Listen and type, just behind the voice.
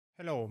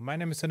Hello, my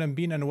name is Adam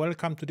Bean and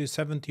welcome to the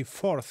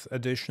 74th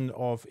edition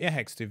of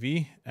Airhacks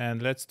TV. And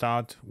let's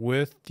start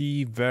with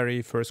the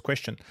very first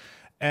question.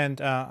 And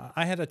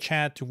I had a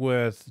chat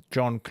with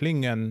John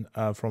Klingen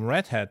from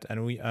Red Hat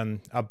and we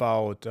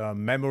about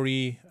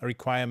memory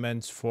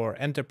requirements for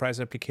enterprise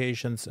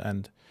applications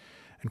and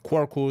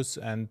quarkus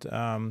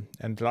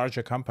and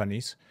larger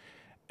companies.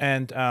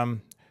 And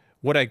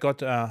what I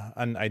got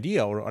an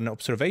idea or an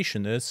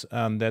observation is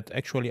that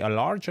actually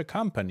larger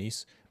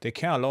companies, they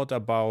care a lot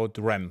about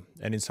RAM.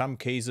 And in some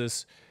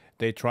cases,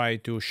 they try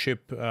to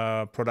ship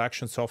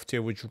production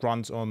software which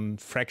runs on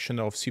fraction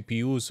of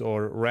CPUs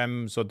or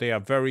RAM. So they are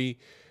very,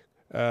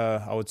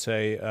 I would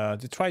say,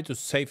 they try to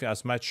save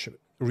as much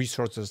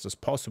resources as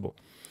possible.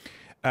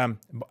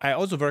 I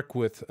also work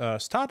with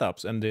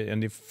startups, and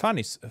the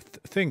funny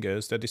thing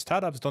is that the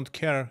startups don't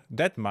care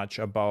that much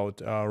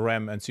about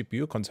RAM and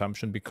CPU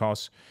consumption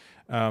because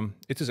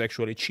it is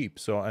actually cheap.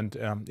 So, and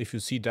if you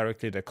see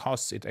directly the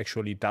costs, it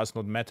actually does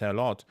not matter a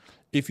lot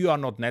if you are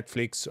not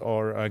Netflix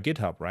or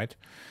GitHub, right?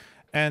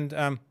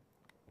 And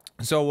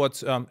so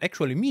what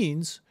actually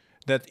means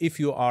that if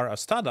you are a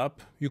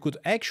startup, you could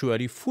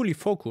actually fully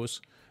focus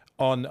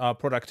on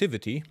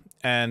productivity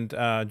and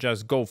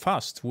just go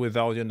fast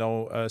without,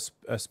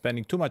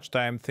 spending too much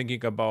time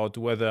thinking about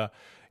whether,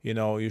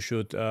 you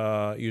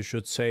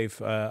should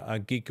save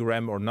a gig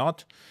RAM or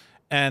not.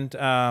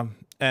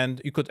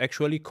 And you could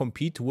actually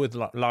compete with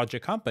larger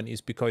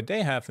companies because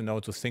they have,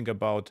 to think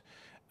about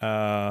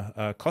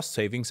cost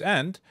savings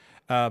and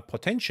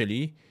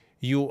potentially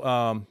you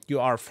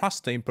are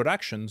faster in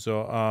production.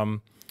 So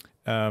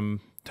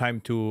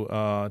time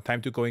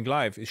to going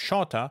live is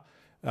shorter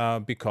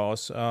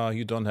because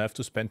you don't have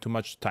to spend too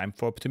much time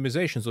for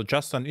optimization. So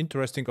just an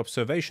interesting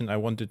observation I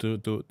wanted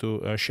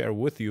to share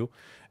with you,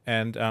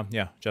 and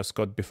yeah, just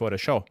got before the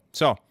show.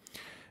 So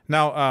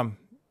now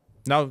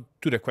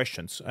to the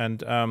questions, and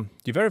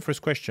the very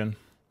first question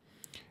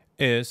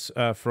is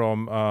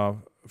from a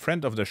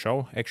friend of the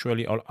show,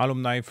 actually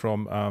alumni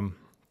from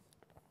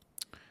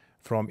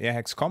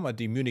Airhacks.com at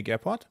the Munich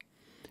airport.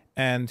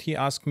 And he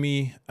asked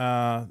me,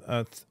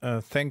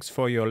 thanks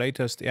for your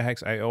latest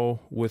Airhacks I/O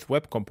with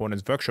Web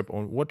Components workshop.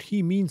 What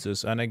he means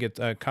is, and I get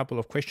a couple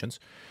of questions.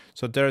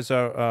 So there's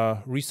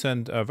a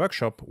recent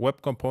workshop,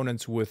 Web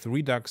Components with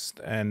Redux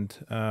and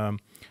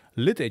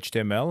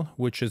lit-HTML,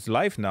 which is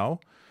live now.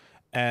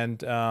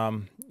 And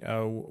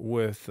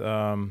with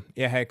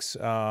Airhacks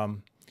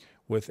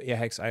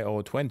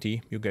I/O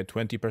 20, you get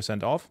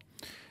 20% off.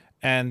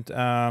 And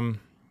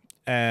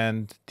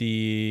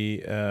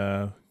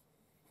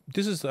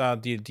this is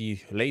the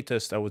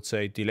latest, I would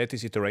say, the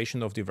latest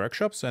iteration of the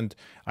workshops, and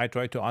I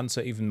try to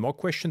answer even more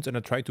questions, and I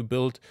try to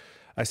build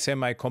a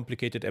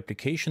semi-complicated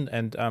application.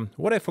 And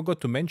what I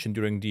forgot to mention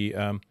during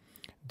the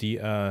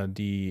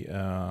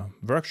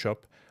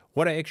workshop,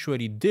 what I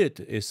actually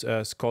did is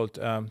it's called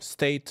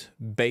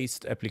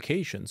state-based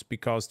applications,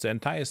 because the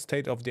entire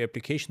state of the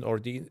application or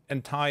the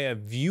entire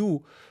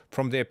view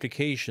from the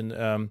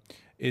application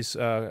is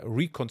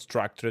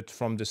reconstructed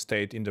from the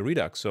state in the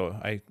Redux. So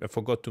I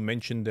forgot to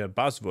mention the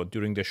buzzword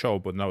during the show,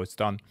 but now it's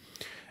done.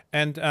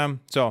 And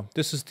so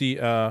this is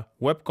the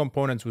Web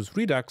Components with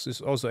Redux.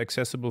 Is also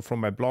accessible from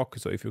my blog.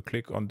 So if you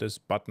click on this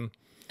button,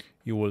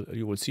 you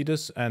will see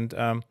this. And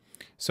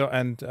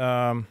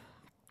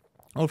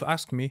Ulf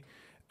asked me,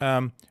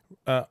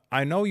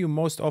 I know you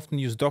most often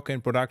use Docker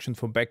in production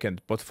for backend,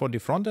 but for the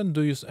frontend,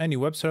 do you use any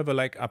web server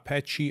like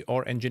Apache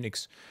or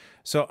Nginx?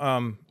 So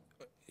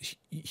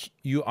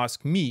you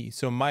ask me,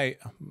 so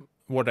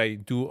what I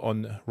do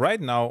right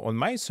now on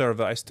my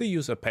server, I still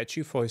use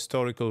Apache for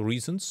historical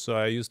reasons. So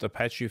I used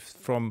Apache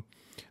from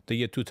the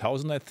year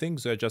 2000, I think.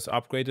 So I just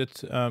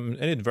upgraded and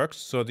it works.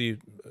 So the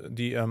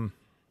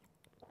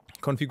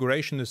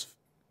configuration is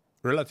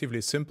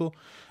relatively simple.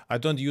 I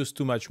don't use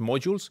too much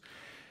modules,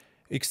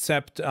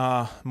 except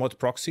mod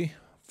proxy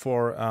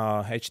for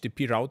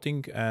HTTP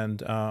routing,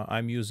 and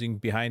I'm using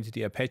behind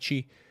the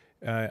Apache.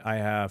 I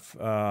have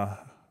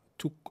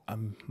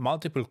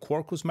multiple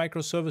quarkus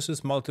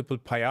microservices, multiple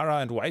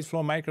payara and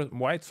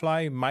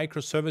whitefly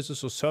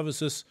microservices or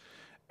services,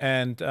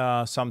 and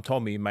some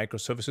Tommy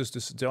microservices.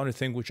 This is the only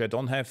thing which I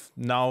don't have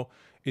now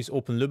is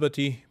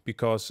OpenLiberty,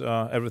 because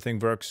everything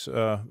works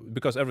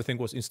because everything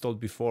was installed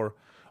before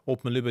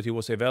OpenLiberty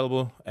was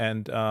available,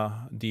 and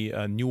the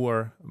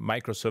newer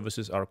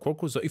microservices are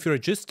Quarkus. So if you're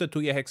registered to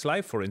Airhacks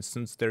Live, for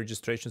instance, the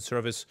registration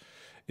service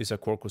is a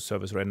Quarkus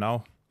service right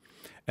now.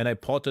 And I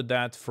ported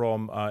that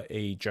from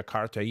a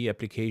Jakarta E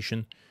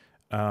application,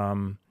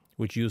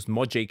 which used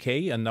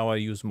ModJK, and now I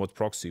use mod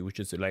proxy,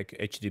 which is like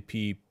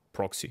HTTP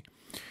proxy.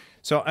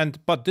 So,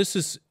 but this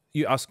is,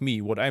 you ask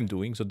me what I'm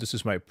doing. So this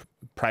is my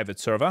private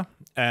server.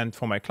 And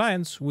for my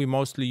clients, we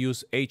mostly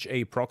use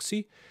HA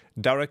proxy,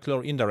 directly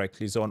or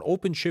indirectly. So on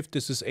OpenShift,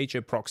 this is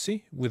HA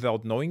proxy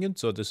without knowing it.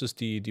 So this is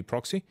the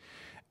proxy.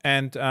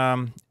 But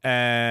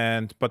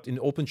in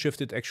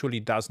OpenShift, it actually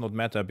does not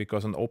matter,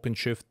 because on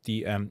OpenShift,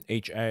 the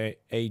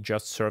HA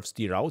just serves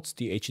the routes,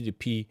 the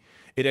HTTP.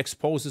 It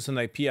exposes an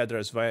IP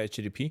address via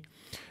HTTP.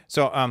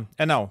 So,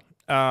 and now,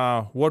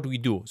 what we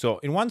do. So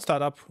in one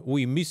startup,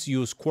 we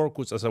misuse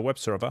Quarkus as a web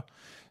server.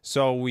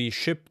 So we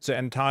ship the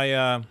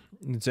entire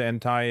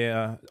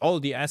all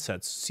the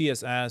assets,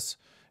 CSS,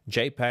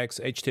 JPEGs,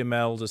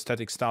 HTML, the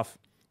static stuff,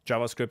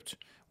 JavaScript.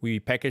 We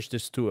package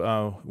this to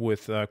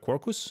with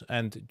Quarkus,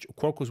 and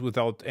Quarkus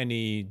without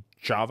any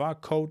Java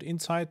code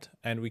inside,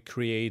 and we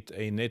create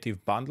a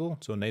native bundle,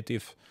 so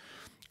native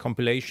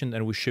compilation,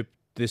 and we ship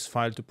this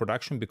file to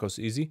production because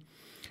easy.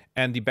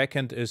 And the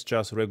backend is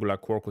just regular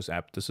Quarkus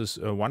app. This is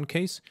one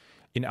case.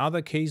 In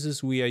other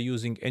cases, we are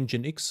using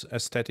Nginx, a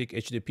static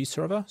HTTP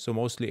server, so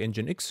mostly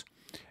Nginx,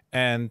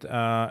 and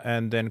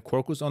then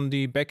Quarkus on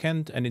the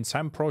backend. And in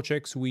some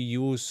projects, we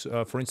use,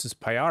 for instance,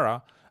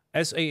 Payara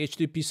as a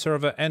HTTP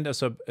server and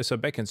as a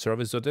backend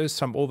service. So there's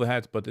some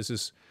overhead, but this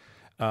is,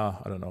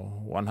 I don't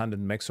know, 100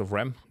 megs of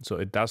RAM, so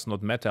it does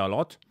not matter a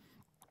lot.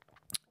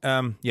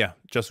 Yeah,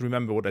 just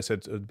remember what I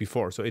said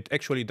before. So it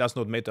actually does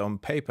not matter on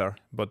paper,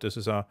 but this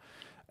is a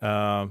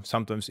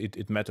sometimes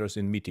it matters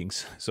in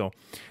meetings. So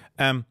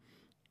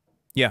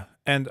yeah,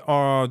 and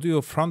do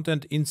your front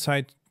end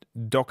inside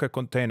Docker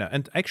container.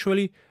 And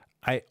actually,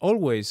 I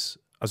always,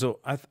 so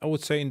I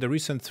would say in the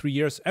recent 3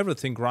 years,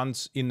 everything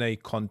runs in a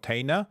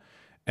container,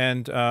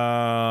 and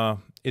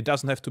it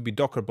doesn't have to be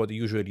Docker, but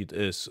usually it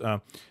is.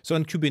 So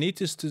in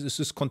Kubernetes, this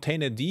is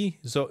containerd,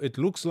 so it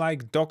looks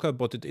like Docker,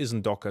 but it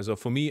isn't Docker. So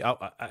for me,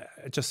 I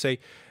just say,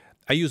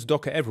 I use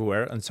Docker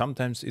everywhere, and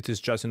sometimes it is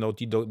just, you know,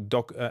 the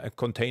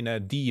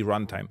containerd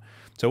runtime.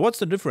 So what's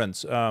the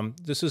difference?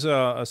 This is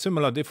a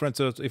similar difference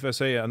if I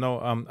say, no,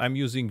 I'm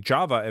using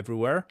Java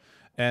everywhere,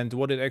 and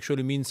what it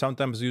actually means,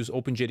 sometimes I use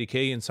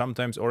OpenJDK and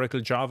sometimes Oracle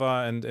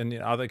Java, and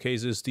in other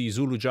cases the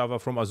Zulu Java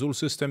from Azul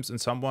Systems,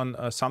 and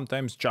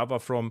sometimes Java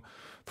from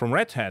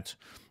Red Hat.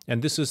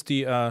 And this is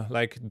the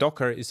like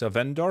Docker is a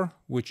vendor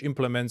which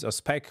implements a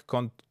spec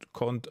called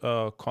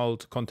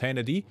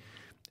containerd.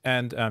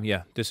 And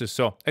yeah, this is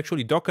so.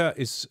 Actually, Docker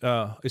is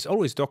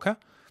always Docker,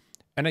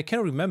 and I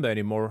can't remember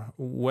anymore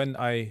when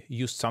I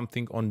used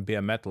something on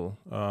bare metal.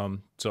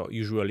 So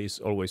usually it's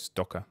always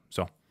Docker.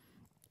 So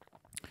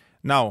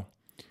now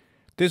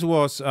this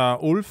was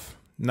Ulf.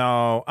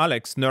 Now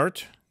Alex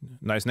Nerd,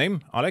 nice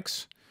name,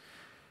 Alex.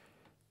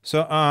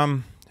 So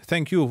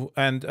thank you.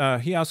 And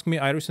he asked me,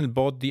 I recently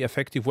bought the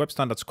Effective Web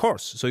Standards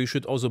course, so you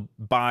should also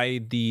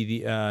buy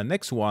the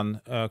next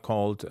one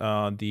called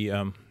how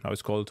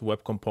it's called,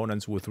 Web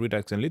Components with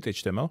Redux and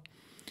lit-HTML.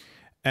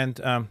 And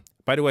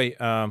by the way,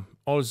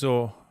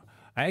 also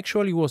I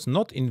actually was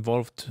not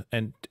involved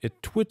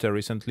at Twitter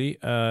recently.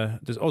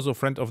 There's also a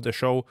friend of the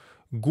show,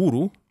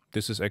 Guru.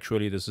 This is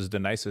the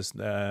nicest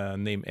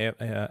name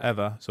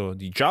ever. So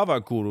the Java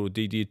Guru,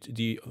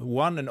 the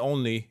one and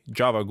only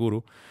Java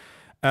Guru.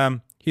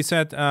 He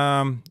said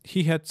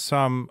he had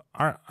some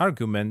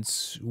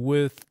arguments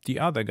with the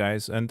other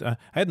guys, and I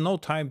had no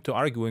time to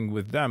arguing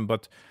with them,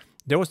 but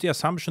there was the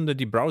assumption that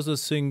the browser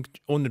sync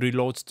only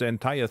reloads the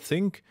entire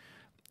thing.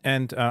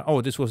 And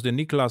oh, this was the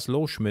Niklas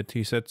Loschmidt.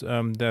 He said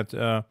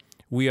that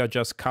we are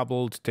just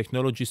coupled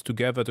technologies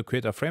together to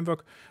create a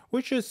framework,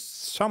 which is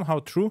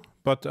somehow true,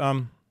 but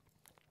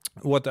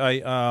what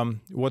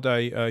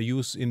I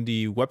use in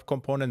the Web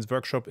Components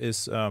workshop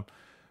is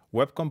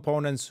Web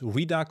Components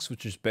Redux,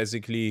 which is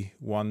basically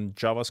one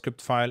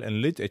JavaScript file,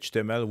 and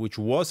lit-HTML, which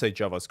was a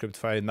JavaScript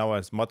file, now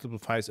has multiple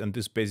files, and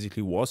this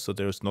basically was, so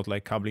there's not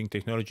like coupling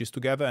technologies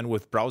together. And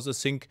with browser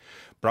sync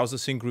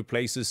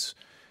replaces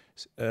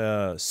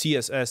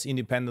CSS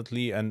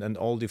independently and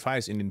all the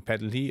files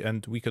independently,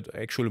 and we could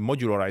actually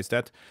modularize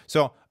that.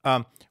 So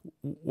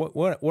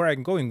where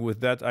I'm going with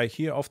that, I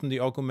hear often the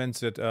arguments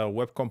that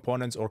web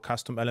components or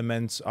custom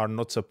elements are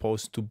not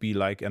supposed to be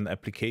like an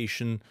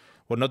application,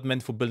 or not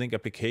meant for building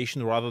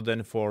application rather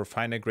than for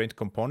finer grained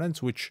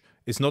components, which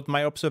is not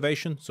my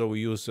observation. So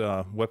we use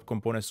web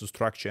components to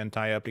structure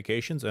entire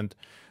applications, and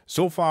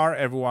so far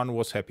everyone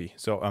was happy.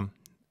 So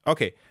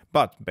okay,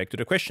 but back to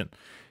the question.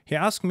 He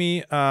asked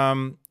me,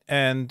 and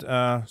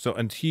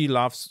he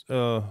likes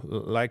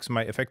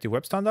my Effective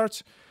Web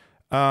Standards.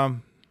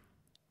 And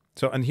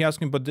he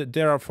asked me, but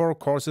there are 4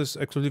 courses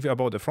exclusively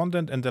about the front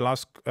end, and the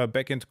last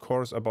backend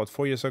course about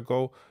 4 years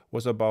ago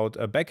was about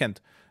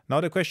backend.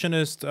 Now the question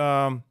is,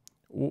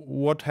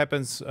 what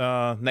happens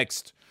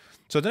next?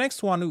 So the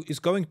next one is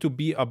going to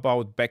be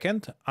about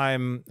backend. I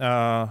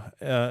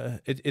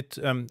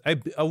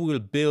will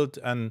build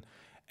an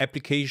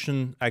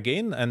application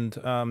again, and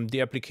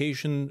the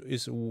application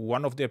is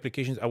one of the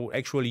applications I will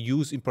actually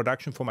use in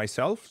production for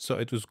myself. So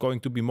it was going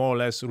to be more or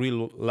less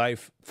real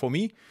life for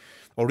me,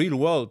 or real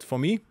world for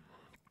me.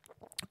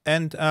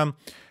 And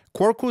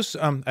Quarkus,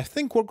 I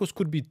think Quarkus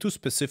could be too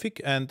specific,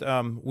 and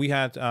we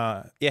had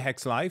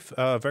AirHacks Live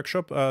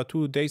workshop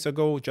 2 days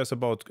ago just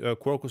about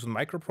Quarkus and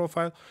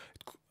MicroProfile.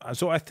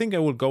 So I think I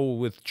will go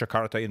with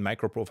Jakarta in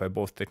MicroProfile,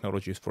 both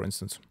technologies, for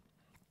instance.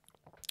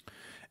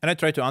 And I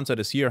try to answer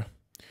this here.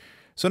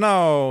 So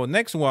now,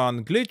 next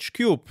one, Glitch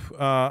Cube.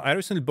 I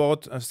recently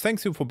bought,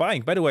 thanks you for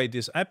buying. By the way,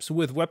 this apps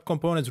with web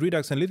components,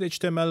 Redux and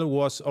lit-html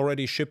was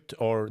already shipped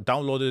or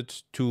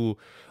downloaded to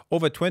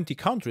over 20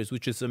 countries,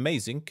 which is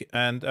amazing.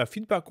 And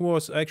feedback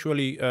was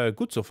actually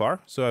good so far.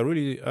 So I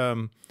really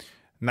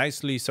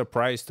nicely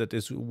surprised that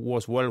this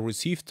was well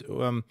received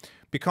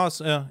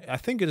because I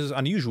think it is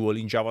unusual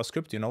in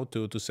JavaScript, you know,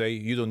 to say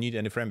you don't need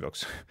any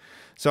frameworks.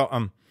 So,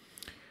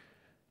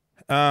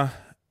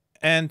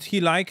 and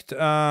he liked...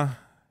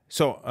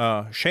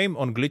 shame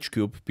on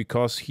GlitchCube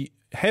because he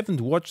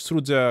haven't watched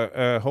through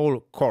the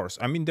whole course.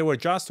 I mean, there were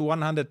just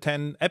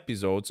 110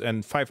 episodes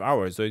and 5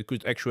 hours, so you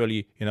could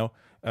actually, you know,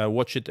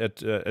 watch it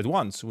at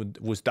once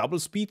with double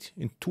speed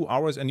in 2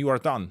 hours, and you are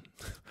done.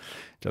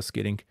 Just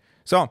kidding.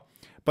 So,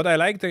 but I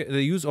like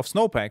the use of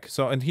Snowpack.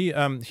 So, and he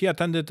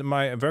attended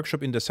my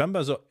workshop in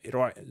December. So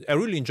I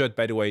really enjoyed,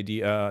 by the way,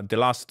 the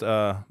last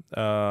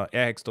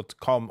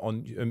airhacks.com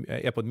on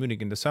Airport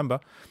Munich in December.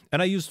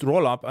 And I used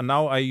Rollup, and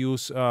now I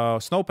use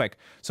Snowpack.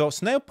 So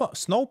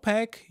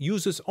Snowpack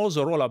uses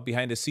also Rollup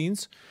behind the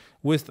scenes.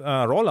 With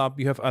Rollup,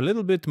 you have a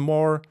little bit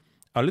more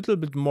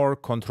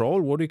control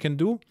what you can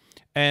do.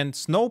 And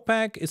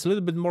Snowpack is a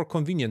little bit more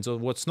convenient. So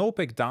what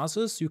Snowpack does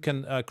is you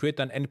can create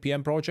an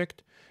NPM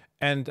project,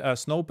 and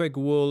Snowpack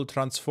will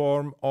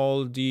transform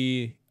all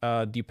the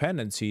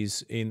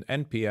dependencies in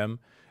NPM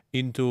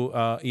into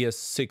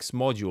ES6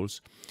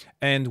 modules.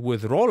 And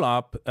with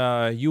Rollup,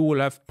 you will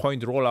have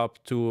point Rollup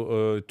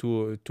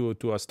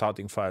to a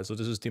starting file. So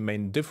this is the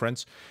main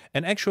difference.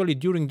 And actually,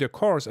 during the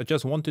course, I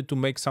just wanted to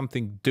make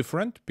something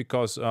different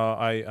because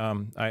I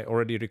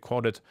already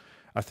recorded,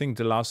 I think,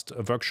 the last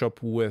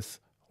workshop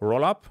with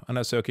Rollup, and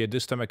I say, okay,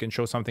 this time I can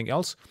show something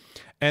else.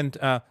 And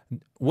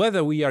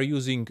whether we are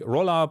using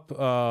Rollup,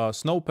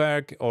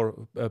 Snowpack,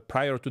 or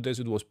prior to this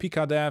it was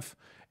pkdev,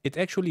 it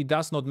actually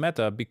does not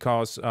matter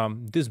because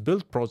this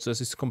build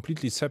process is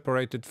completely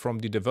separated from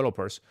the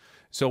developers.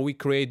 So we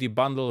create the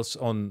bundles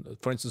on,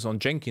 for instance, on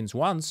Jenkins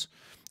once,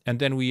 and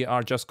then we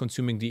are just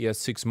consuming the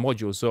ES6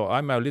 module. So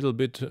I'm a little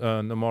bit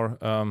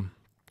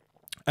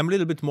I'm a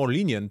little bit more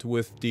lenient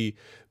with the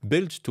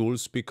build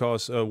tools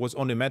because what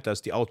only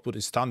matters, the output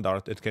is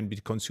standard. It can be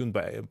consumed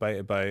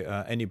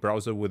by any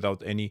browser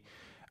without any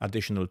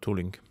additional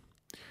tooling.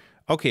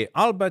 Okay,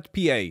 Albert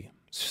PA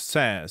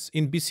says,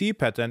 in BCE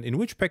pattern, in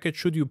which package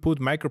should you put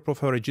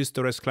MicroProfile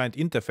register REST client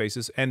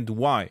interfaces and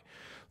why?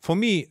 For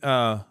me,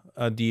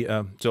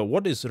 so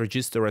what is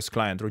register REST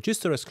client?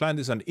 Register REST client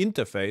is an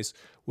interface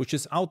which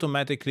is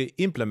automatically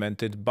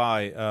implemented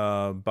by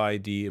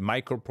the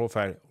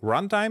MicroProfile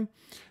runtime.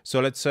 So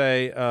let's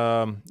say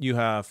you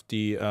have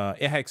the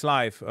Airhacks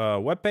Live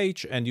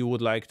webpage and you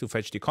would like to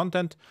fetch the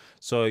content.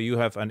 So you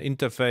have an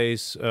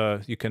interface,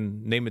 you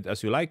can name it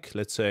as you like,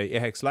 let's say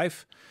Airhacks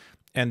Live,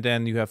 and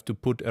then you have to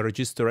put a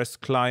register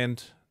REST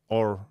client,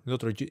 or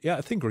not,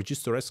 I think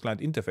register REST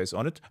client interface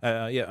on it,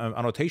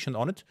 annotation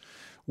on it,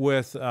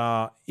 with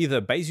either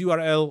base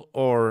URL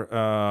or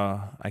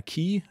a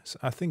key.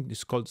 I think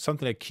it's called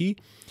something like key,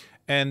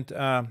 and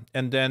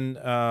then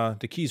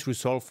the key is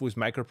resolved with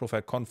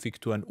MicroProfile config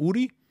to an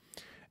URI,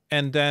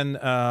 and then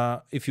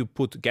if you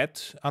put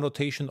get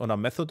annotation on a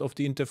method of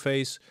the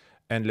interface,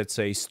 and let's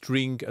say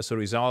string as a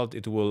result,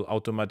 it will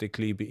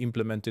automatically be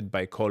implemented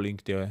by calling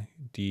the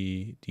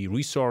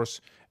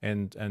resource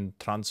and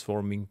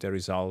transforming the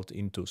result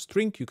into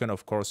string. You can,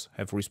 of course,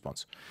 have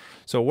response.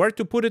 So where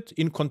to put it?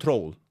 In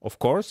control, of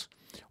course.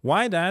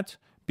 Why that?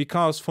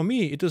 Because for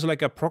me, it is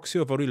like a proxy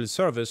of a real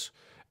service.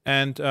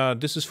 And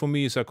this is, for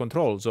me, is a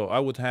control. So I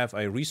would have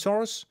a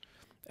resource.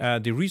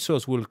 The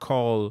resource will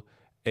call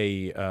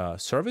a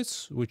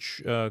service,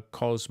 which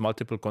calls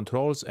multiple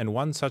controls. And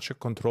one such a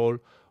control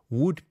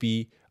would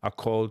be a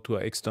call to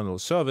an external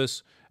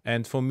service.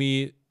 And for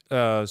me,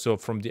 so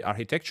from the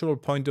architectural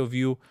point of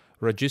view,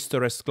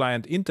 register REST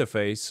client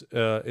interface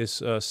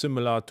is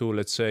similar to,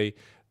 let's say,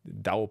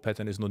 DAO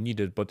pattern is not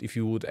needed, but if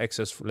you would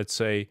access, let's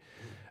say,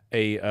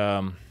 a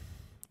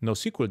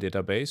NoSQL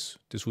database,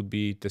 this would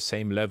be the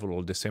same level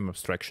or the same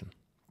abstraction.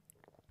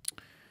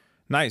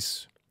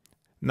 Nice.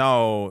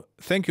 Now,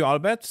 thank you,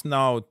 Albert.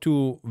 Now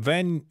to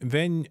Venue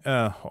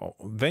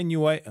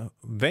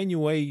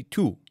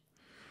 2.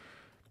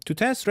 To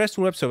test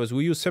RESTful web service,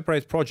 we use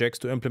separate projects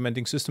to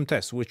implementing system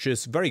tests, which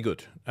is very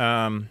good.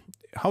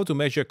 How to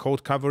measure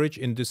code coverage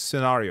in this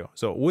scenario?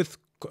 So with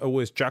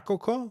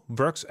Jacoco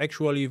works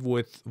actually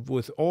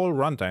with all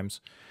runtimes,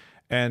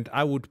 and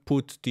I would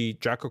put the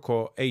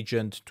Jacoco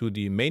agent to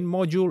the main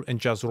module and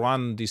just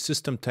run the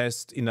system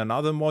test in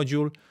another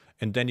module,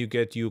 and then you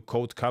get your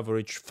code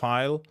coverage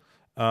file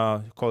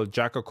called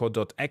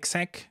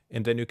jacoco.exec,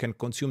 and then you can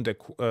consume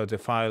the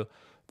file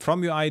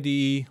from your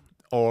IDE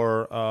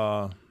or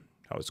how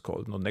it's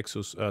called, not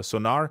Nexus,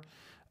 Sonar,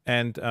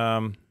 and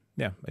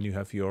yeah, and you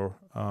have your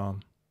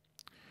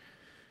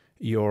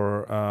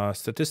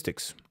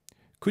statistics.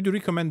 Could you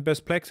recommend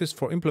best practice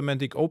for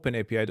implementing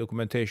openAPI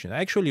documentation? I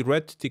actually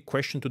read the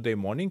question today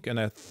morning, and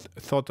I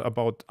thought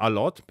about a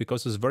lot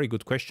because it's a very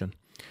good question.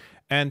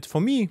 And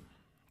for me,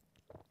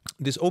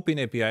 this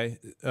openAPI,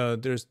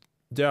 there's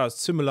there are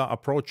similar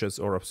approaches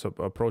or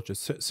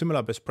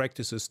similar best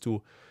practices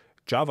to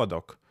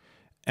Javadoc.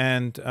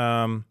 And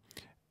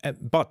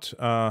but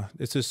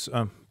this is,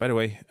 by the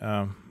way,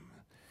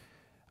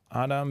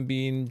 Adam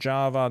Bean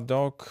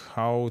Javadoc,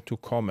 how to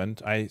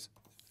comment. I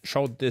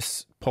showed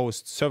this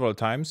post several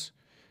times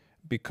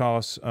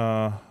because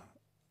I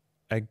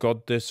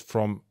got this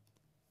from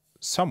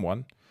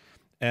someone,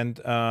 and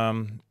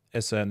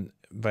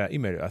via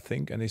email, I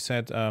think, and he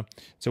said, the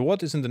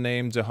what is in the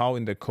name, the how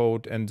in the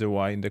code, and the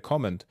why in the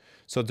comment.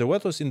 So the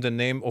what was in the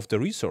name of the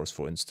resource,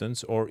 for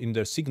instance, or in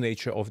the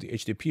signature of the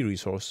HTTP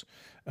resource.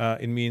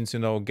 It means,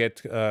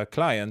 get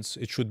clients.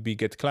 It should be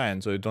get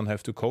clients, so you don't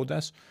have to code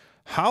this.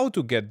 How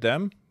to get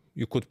them?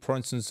 You could, for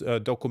instance,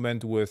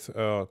 document with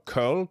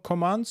curl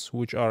commands,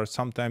 which are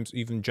sometimes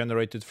even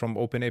generated from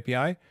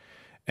openAPI.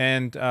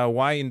 And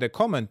why in the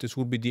comment? This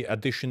would be the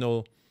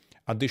additional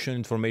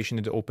information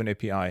in the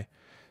openAPI.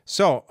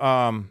 So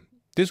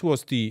this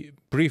was the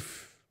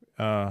brief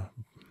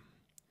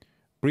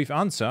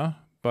answer,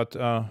 but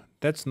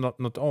that's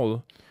not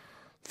all.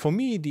 For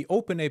me, the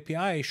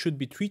openAPI should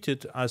be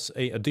treated as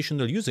an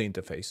additional user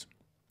interface.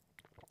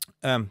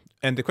 And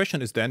the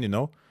question is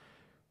then,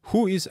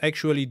 who is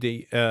actually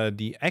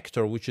the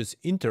actor which is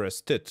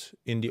interested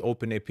in the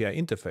openAPI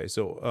interface?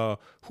 So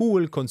who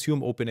will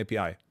consume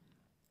openAPI?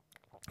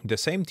 The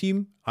same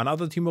team,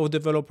 another team of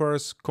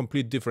developers,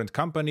 complete different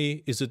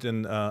company? Is it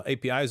an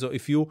API? So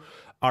if you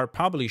are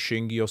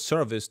publishing your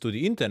service to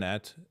the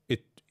internet,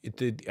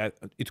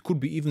 it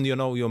could be even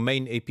your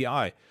main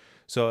API.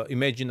 So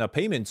imagine a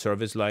payment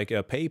service like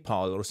a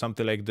PayPal or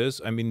something like this.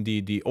 I mean,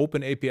 the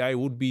openAPI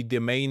would be the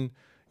main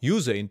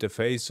user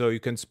interface, so you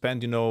can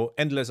spend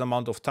endless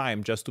amount of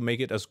time just to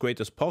make it as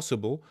great as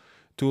possible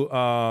to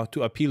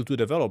appeal to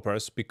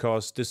developers,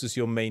 because this is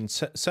your main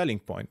selling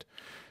point.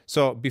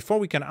 So before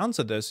we can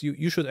answer this,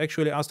 you should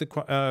actually ask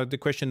the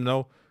question,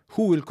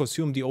 who will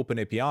consume the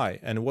openAPI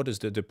and what is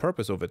the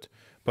purpose of it?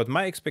 But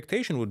my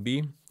expectation would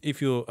be,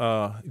 if you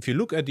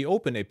look at the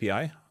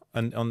openAPI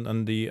and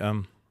on the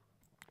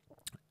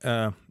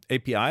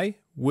API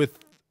with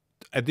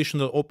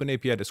additional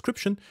openAPI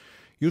description,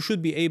 you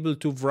should be able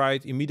to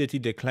write immediately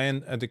the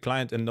client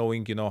and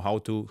knowing how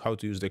to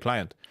use the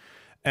client.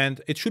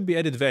 And it should be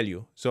added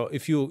value. So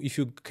if you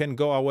can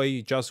go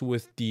away just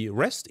with the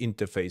REST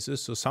interfaces,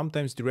 so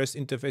sometimes the REST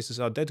interfaces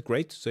are that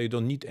great, so you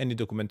don't need any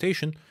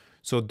documentation.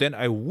 So then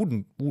I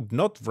would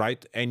not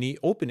write any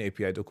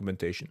openAPI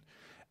documentation.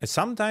 And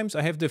sometimes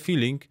I have the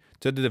feeling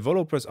that the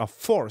developers are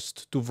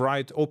forced to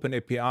write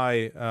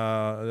openAPI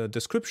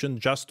description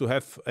just to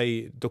have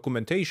a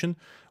documentation,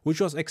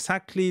 which was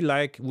exactly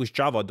like with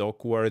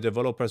Javadoc, where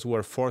developers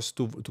were forced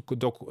to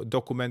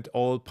document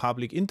all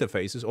public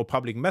interfaces or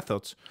public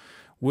methods,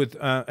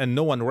 and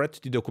no one read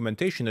the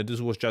documentation, and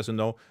this was just,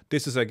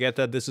 this is a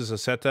getter, this is a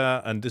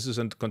setter, and this is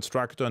a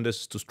constructor, and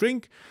this is to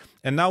string.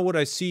 And now what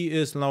I see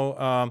is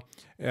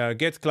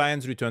get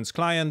clients returns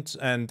client,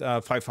 and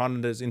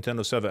 500 is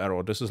internal server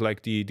error. This is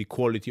like the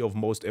quality of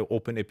most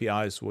open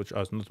APIs, which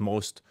are not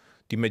most,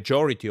 the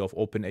majority of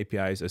open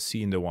APIs I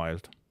see in the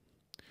wild.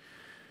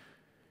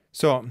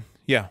 So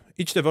yeah,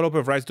 each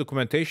developer writes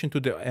documentation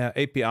to the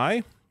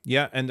API.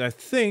 Yeah, and I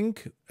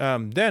think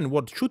then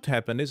what should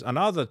happen is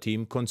another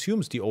team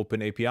consumes the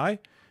openAPI,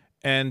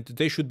 and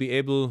they should be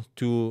able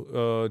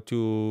to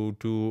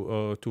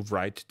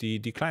write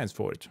the clients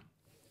for it.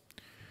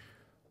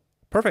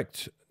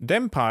 Perfect.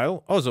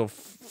 Dempile, also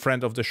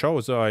friend of the show,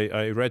 so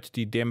I read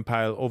the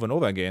Dempile over and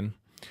over again.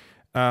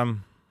 How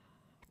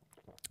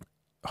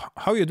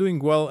you're doing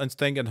well and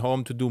staying at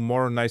home to do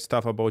more nice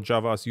stuff about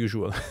Java as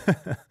usual.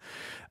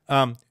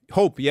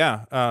 Hope,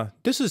 yeah,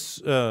 this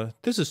is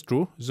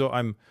true. So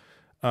I'm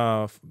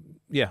a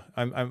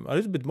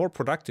little bit more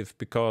productive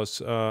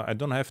because I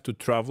don't have to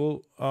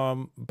travel.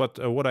 But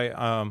what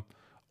I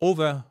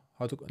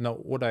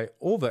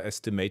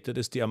overestimated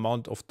is the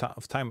amount of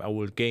time I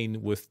will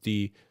gain with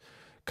the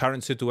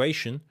current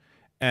situation,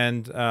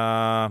 and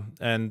the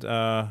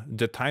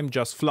time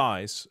just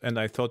flies. And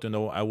I thought,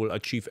 I will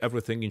achieve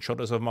everything in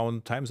shortest amount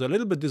of time. So a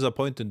little bit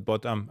disappointed,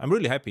 but I'm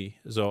really happy.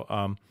 So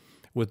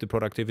with the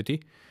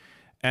productivity.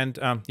 And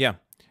yeah,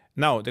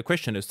 now the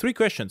question is 3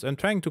 questions. I'm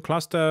trying to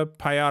cluster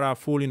Payara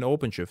full in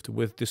OpenShift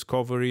with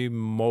discovery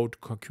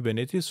mode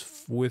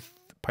Kubernetes with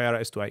Payara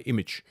S2I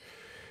image.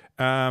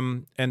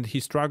 And he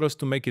struggles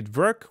to make it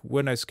work.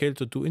 When I scale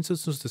to 2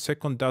 instances, the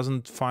second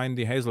doesn't find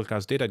the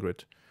Hazelcast data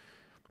grid.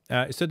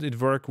 Instead, it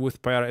works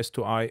with Payara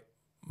S2I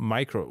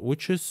micro,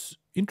 which is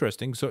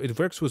interesting. So it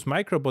works with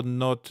micro, but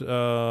not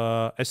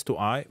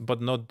S2I,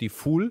 but not the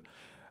full.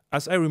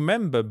 As I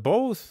remember,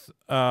 both,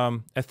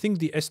 I think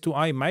the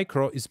S2I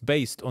micro is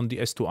based on the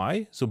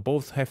S2I, so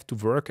both have to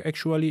work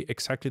actually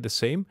exactly the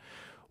same.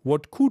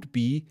 What could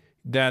be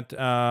that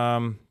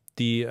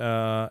the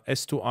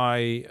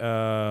S2I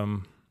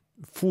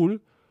full,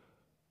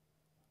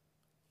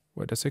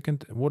 wait a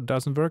second, what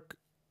doesn't work?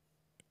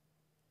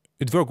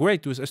 It worked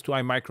great with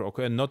S2I micro,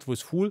 okay, and not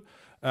with full.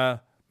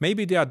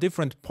 Maybe there are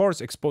different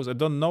ports exposed. I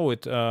don't know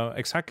it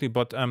exactly,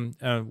 but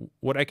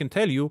what I can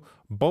tell you,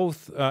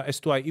 both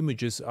S2I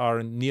images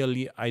are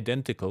nearly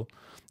identical.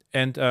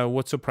 And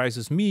what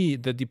surprises me,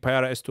 that the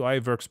Payara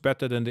S2I works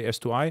better than the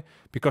S2I,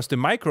 because the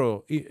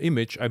micro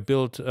image I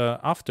built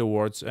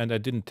afterwards, and I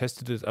didn't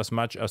test it as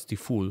much as the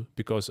full,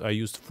 because I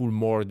used full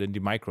more than the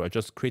micro. I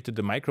just created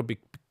the micro.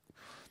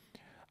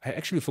 I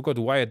actually forgot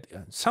why.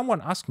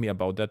 Someone asked me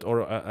about that,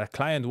 or a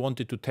client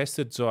wanted to test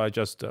it, so I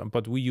just,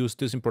 but we used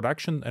this in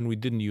production, and we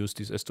didn't use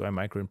this S2I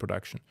micro in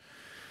production.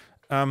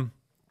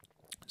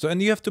 So,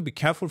 and you have to be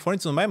careful. For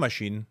instance, on my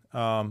machine,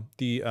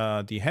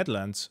 the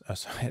headlands,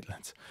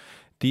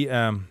 the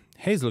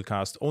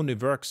Hazelcast only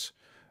works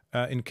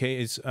in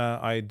case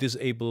I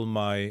disable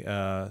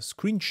my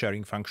screen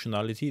sharing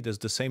functionality. There's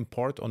the same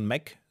port on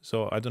Mac,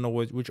 so I don't know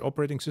which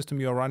operating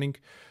system you are running.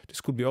 This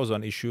could be also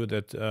an issue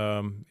that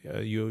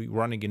you're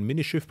running in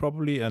Minishift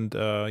probably, and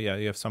yeah,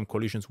 you have some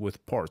collisions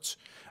with ports.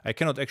 I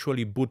cannot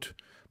actually boot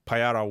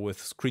Payara with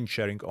screen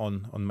sharing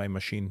on my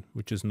machine,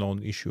 which is a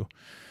known issue.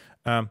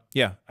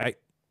 Yeah, I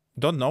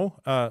don't know.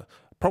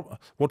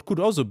 What could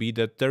also be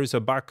that there is a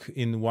bug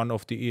in one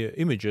of the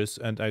images,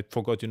 and I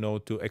forgot,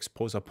 to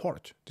expose a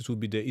port. This would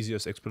be the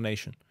easiest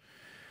explanation.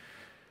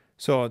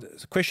 So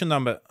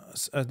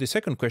the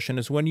second question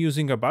is, when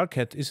using a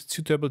bulkhead, is it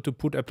suitable to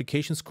put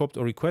application scoped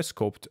or request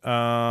scoped?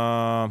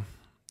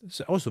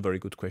 It's also a very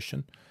good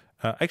question.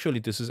 Actually,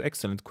 this is an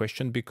excellent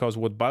question, because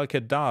what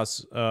bulkhead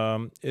does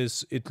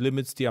is it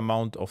limits the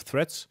amount of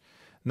threads.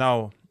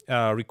 Now,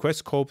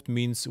 request scoped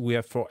means we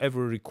have for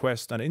every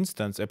request an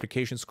instance.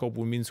 Application scope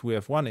means we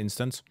have one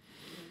instance.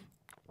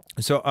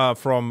 So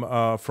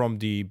from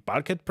the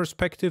bulkhead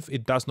perspective,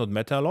 it does not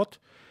matter a lot.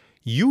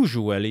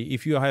 Usually,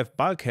 if you have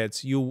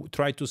bulkheads, you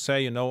try to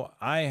say,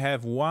 I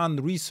have one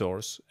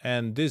resource,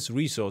 and this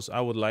resource I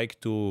would like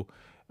to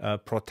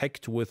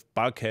protect with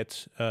bulkhead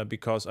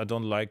because I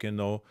don't like,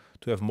 to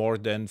have more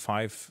than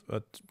 5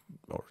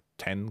 or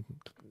 10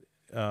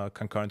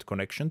 concurrent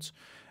connections,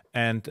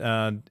 and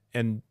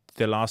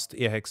the last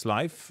AirHacks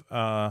Live,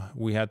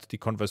 we had the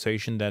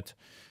conversation that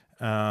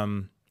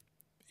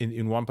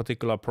in one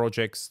particular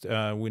project,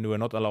 we were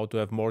not allowed to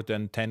have more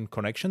than 10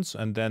 connections,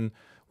 and then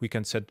we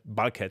can set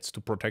bulkheads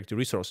to protect the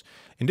resource.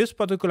 In this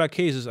particular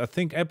cases, I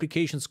think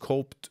application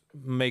scoped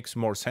makes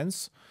more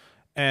sense,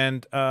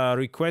 and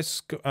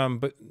requests,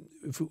 but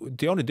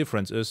the only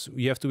difference is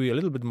you have to be a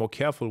little bit more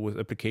careful with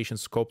application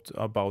scoped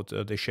about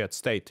the shared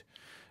state.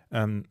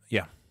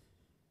 Yeah.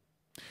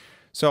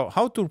 So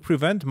how to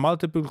prevent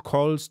multiple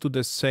calls to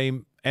the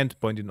same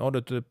endpoint in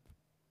order to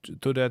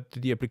that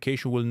the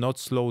application will not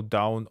slow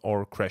down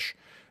or crash.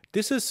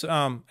 This is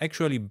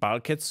actually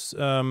Bulkheads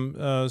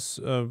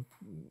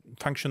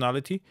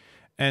functionality,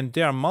 and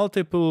there are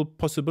multiple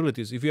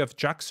possibilities. If you have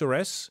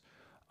JAX-RS,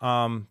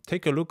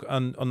 take a look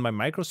on my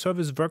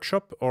microservice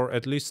workshop, or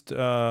at least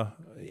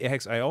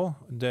AirHacks.io,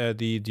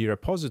 the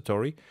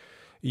repository.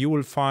 You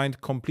will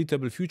find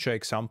completable future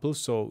examples,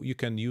 so you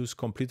can use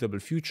completable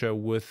future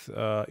with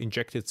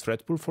injected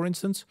thread pool, for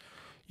instance.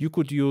 You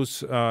could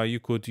use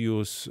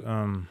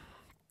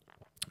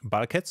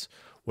bulkheads.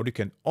 What you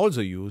can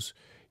also use,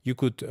 you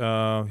could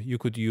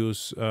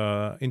use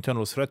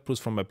internal thread pools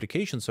from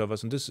application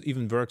servers, and this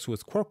even works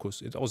with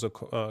quarkus. It also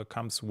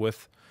comes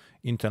with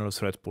internal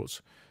thread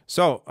pools.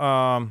 So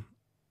I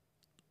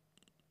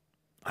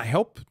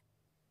hope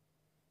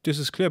this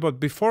is clear. But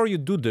before you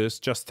do this,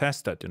 just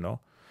test that,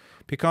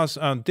 because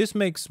this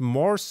makes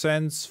more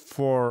sense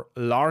for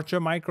larger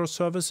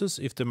microservices.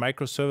 If the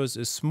microservice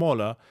is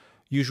smaller,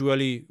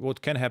 usually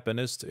what can happen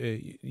is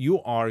you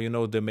are,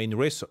 the main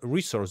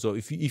resource. So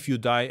if you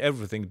die,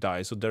 everything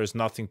dies. So there is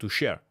nothing to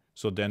share.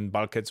 So then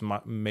bulkheads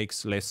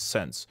makes less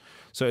sense.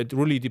 So it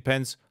really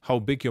depends how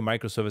big your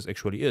microservice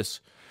actually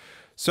is.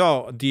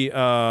 So the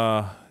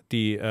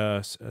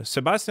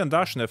Sebastian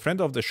Daschner, a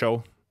friend of the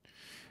show,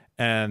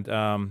 and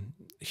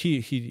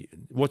he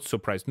what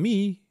surprised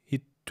me,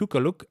 he took a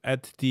look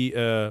at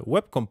the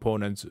Web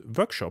Components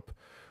workshop,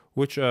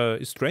 which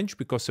is strange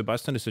because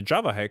Sebastian is a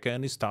Java hacker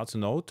and he starts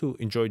now to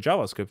enjoy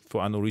JavaScript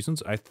for unknown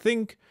reasons. I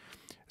think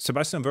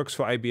Sebastian works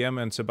for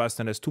IBM and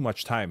Sebastian has too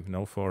much time,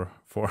 for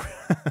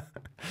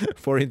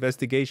for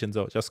investigation.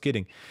 So just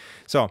kidding.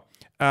 So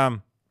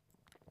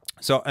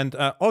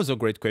also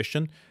great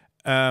question.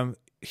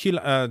 He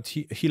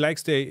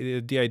likes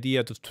the idea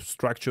of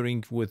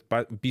structuring with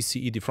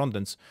BCE the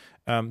frontends.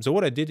 So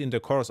what I did in the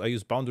course, I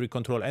used boundary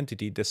control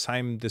entity, the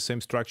same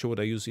structure what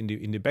I use in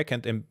the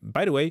backend. And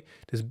by the way,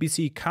 this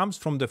BCE comes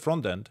from the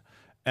frontend,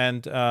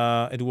 and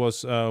it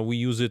was we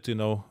use it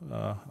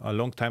a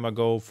long time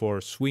ago for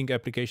Swing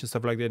applications,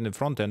 stuff like that in the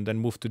frontend, then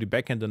moved to the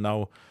backend, and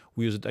now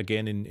we use it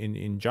again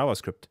in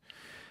JavaScript.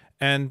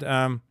 And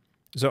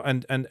so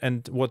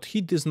and what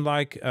he doesn't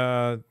like,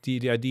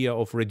 the idea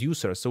of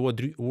reducers. So what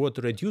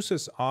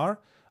reducers are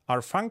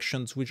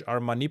functions which are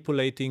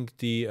manipulating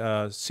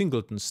the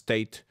singleton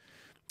state.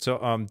 So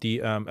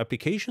the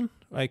application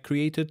I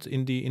created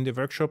in the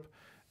workshop,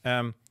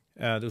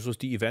 this was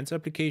the events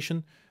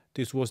application.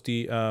 This was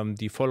the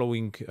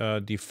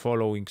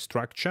following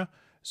structure.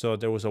 So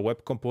there was a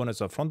web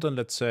component, a frontend,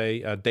 let's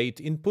say, a date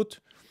input.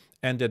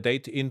 And the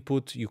date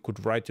input, you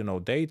could write,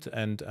 date,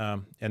 and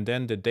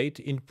then the date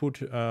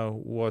input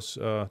was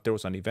there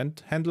was an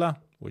event handler,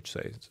 which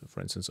says,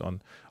 for instance,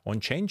 on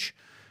change,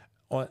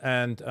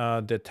 and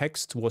the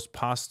text was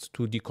passed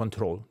to the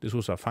control. This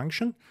was a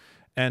function,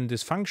 and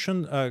this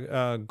function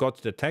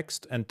got the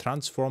text and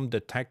transformed the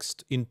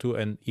text into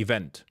an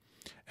event,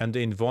 and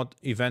the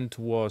event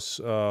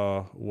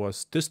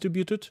was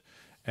distributed,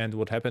 and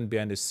what happened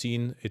behind the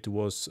scene, it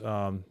was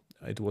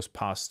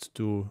passed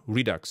to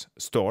Redux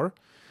store.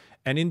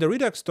 And in the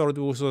Redux store,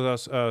 there was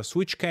a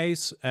switch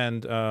case,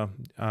 and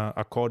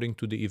according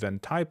to the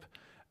event type,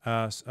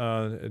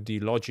 the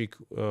logic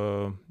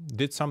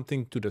did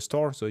something to the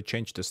store, so it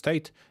changed the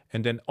state,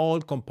 and then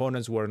all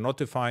components were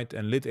notified,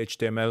 and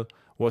lit.html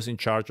was in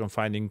charge of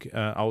finding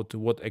out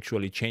what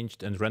actually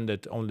changed and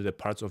rendered only the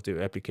parts of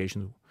the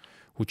application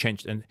who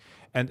changed.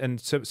 And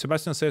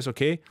Sebastian says,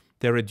 okay,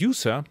 the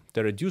reducer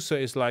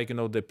is like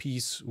the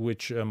piece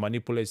which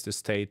manipulates the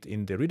state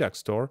in the Redux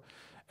store.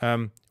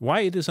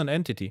 Why it is an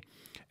entity,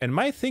 and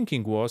my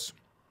thinking was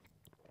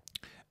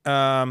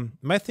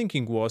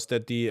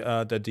that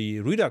the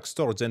Redux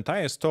store, the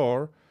entire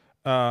store,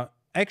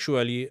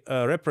 actually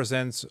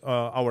represents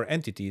our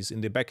entities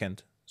in the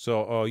backend.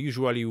 So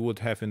usually we would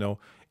have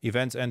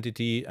events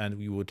entity, and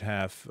we would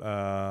have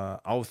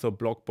author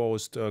blog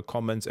post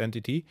comments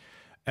entity,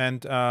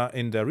 and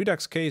in the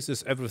Redux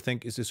cases,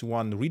 everything is this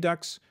one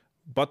Redux,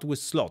 but with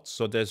slots.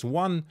 So there's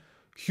one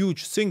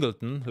huge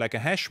singleton like a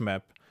hash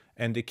map.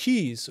 And the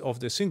keys of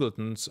the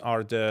singletons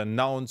are the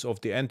nouns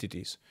of the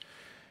entities.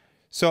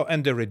 So,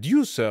 and the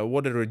reducer,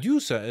 what a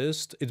reducer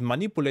is, it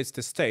manipulates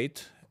the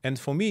state. And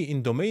for me,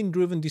 in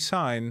domain-driven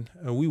design,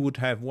 we would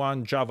have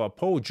one Java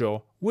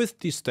POJO with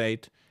the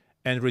state,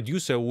 and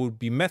reducer would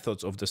be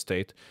methods of the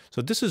state.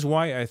 So this is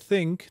why I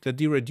think that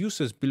the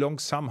reducers belong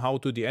somehow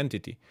to the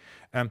entity.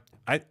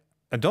 I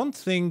don't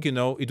think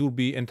it would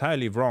be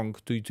entirely wrong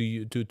to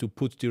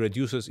put the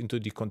reducers into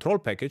the control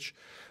package,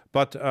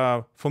 but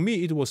for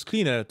me it was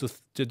cleaner to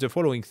the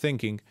following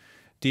thinking: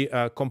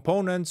 the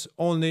components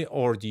only,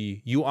 or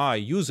the UI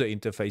user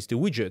interface, the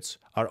widgets,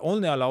 are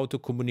only allowed to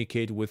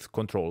communicate with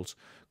controls.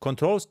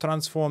 Controls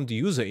transform the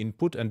user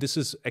input, and this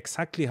is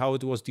exactly how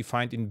it was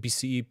defined in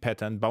BCE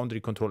pattern,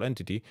 boundary control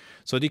entity.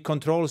 So the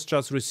controls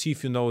just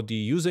receive the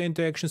user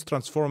interactions,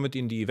 transform it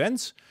in the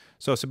events.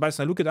 So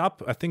Sebastian, look it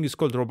up. I think it's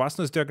called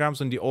robustness diagrams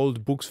in the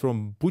old books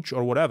from Butch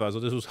or whatever. So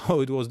this was how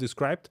it was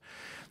described.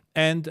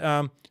 And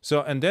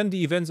and then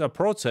the events are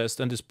processed,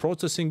 and this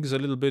processing is a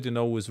little bit,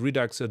 with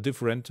Redux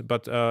different.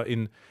 But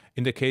in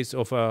the case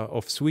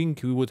of Swing,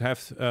 we would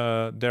have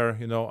there,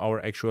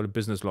 our actual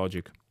business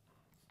logic.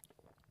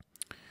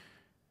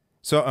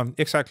 So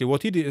exactly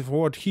what he did,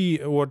 what he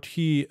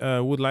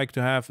would like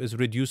to have is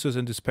reducers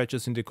and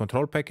dispatches in the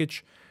control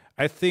package.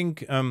 I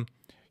think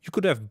you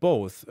could have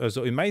both.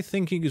 So in my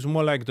thinking, is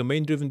more like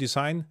domain-driven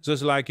design. So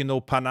it's like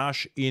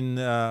panache in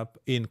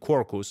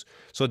quarkus.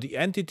 So the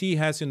entity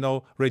has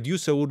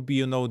reducer would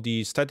be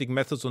the static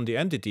methods on the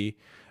entity,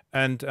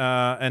 and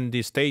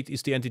the state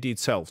is the entity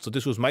itself. So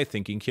this was my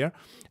thinking here.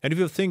 And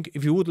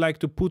if you would like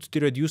to put the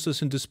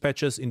reducers and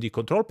dispatches in the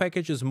control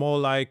package, is more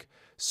like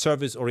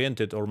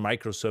service-oriented or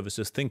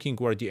microservices thinking,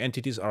 where the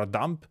entities are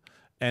dumb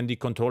and the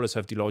controllers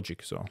have the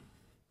logic. So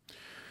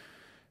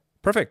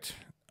perfect.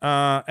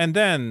 And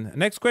then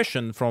next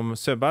question from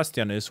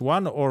Sebastian is: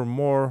 one or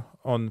more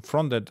on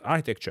front-end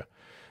architecture.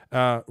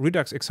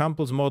 Redux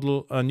examples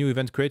model, a new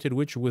event created,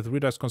 which with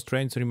Redux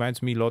constraints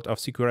reminds me a lot of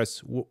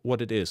CQRS.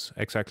 What it is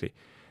exactly.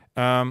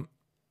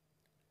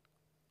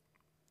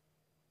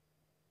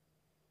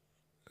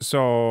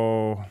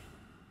 So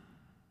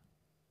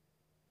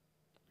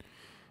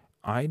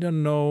I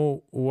don't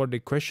know what the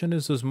question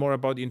is. It's more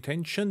about the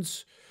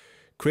intentions.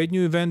 Create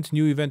new event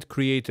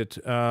created.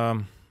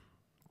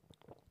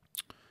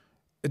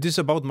 It is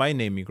about my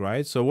naming,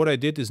 right? So what I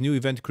did is new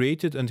event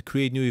created and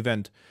create new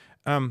event.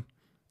 What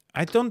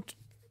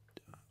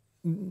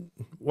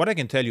I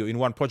can tell you in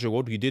one project,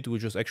 what we did,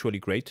 which was actually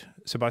great,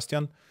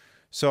 Sebastian.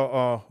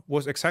 So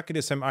was exactly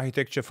the same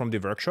architecture from the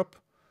workshop,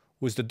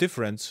 with the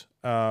difference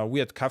we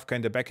had Kafka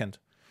in the backend.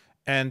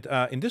 And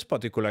in this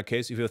particular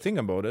case, if you think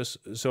about this,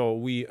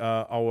 so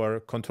our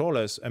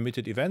controllers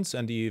emitted events,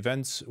 and the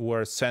events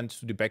were sent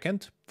to the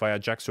backend via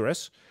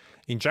JAX-RS.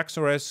 In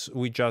JAX-RS,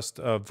 we just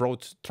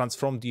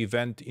transformed the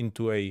event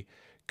into a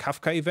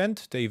Kafka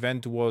event. The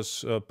event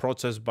was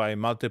processed by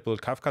multiple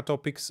Kafka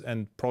topics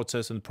and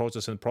process.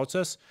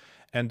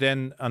 And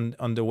then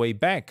on the way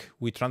back,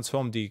 we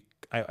transformed a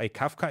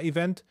Kafka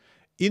event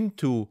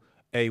into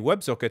a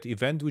WebSocket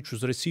event, which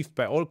was received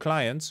by all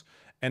clients.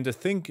 And the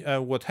thing,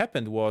 what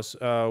happened was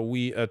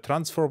we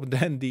transformed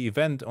then the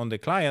event on the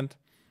client,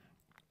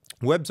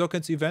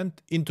 WebSockets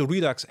event, into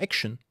Redux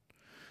action.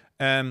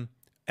 And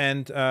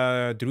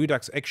the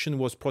Redux action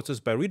was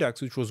processed by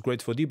Redux, which was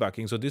great for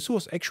debugging. So this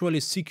was actually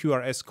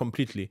CQRS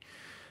completely.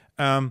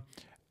 I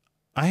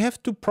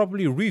have to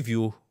probably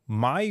review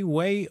my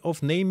way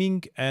of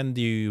naming and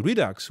the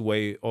Redux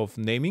way of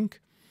naming.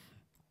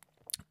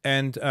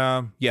 And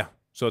yeah,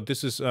 So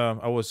this is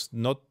I was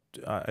not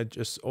I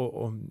just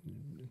I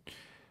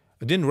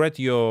didn't read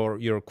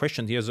your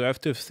question here, so I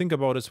have to think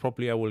about it.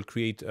 Probably I will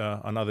create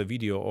another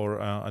video or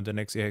on the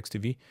next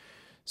AHXTV.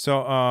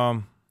 So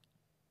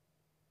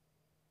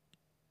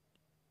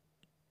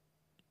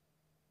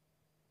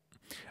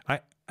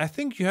I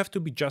think you have to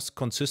be just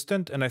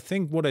consistent, and I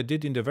think what I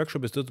did in the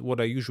workshop is what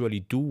I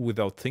usually do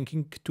without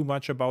thinking too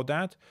much about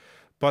that.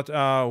 But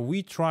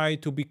we try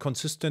to be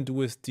consistent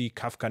with the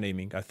Kafka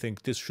naming. I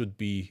think this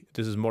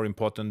is more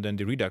important than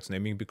the Redux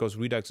naming, because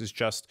Redux is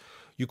just,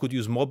 you could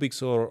use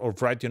Mobix or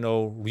write,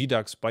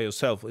 Redux by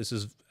yourself. This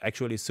is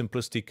actually a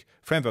simplistic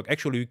framework.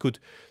 Actually, we could,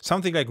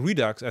 something like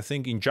Redux, I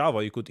think in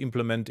Java, you could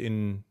implement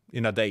in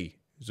a day.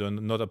 So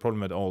not a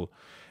problem at all.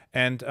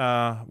 And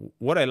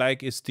what I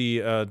like is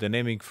the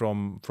naming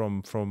from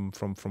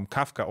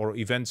Kafka or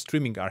event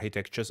streaming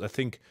architectures. I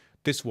think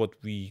this what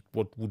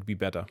would be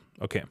better.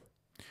 Okay,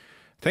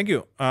 thank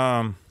you,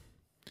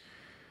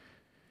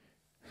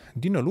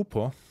 Dino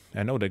Lupo.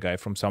 I know the guy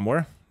from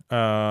somewhere.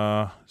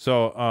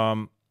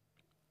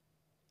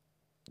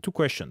 Two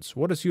questions.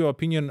 What is your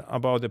opinion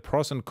about the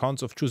pros and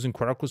cons of choosing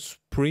Quarkus,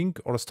 Spring,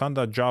 or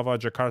standard Java,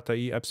 Jakarta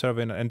E app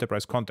server in an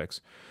enterprise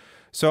context?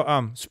 So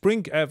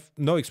Spring, I have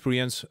no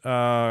experience.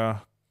 Let's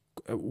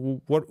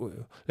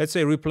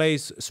say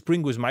replace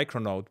Spring with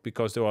Micronode,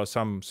 because there are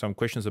some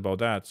questions about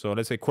that. So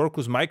let's say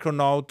Quarkus,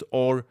 Micronode,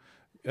 or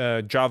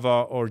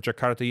Java or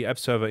Jakarta app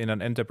server in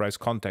an enterprise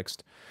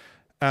context.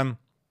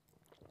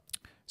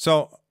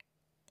 So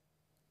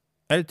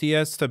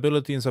LTS,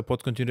 stability and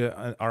support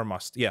continuity are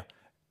must. Yeah,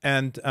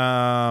 and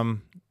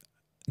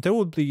there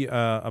will be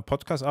a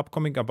podcast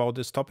upcoming about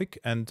this topic.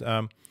 And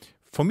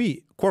for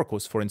me,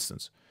 Quarkus, for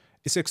instance,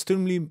 is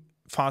extremely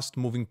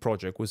fast-moving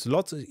project with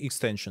lots of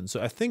extensions.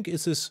 So I think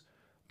it is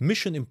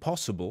mission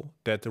impossible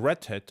that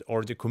Red Hat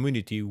or the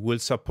community will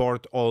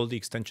support all the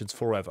extensions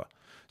forever.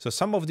 So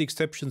some of the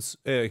exceptions,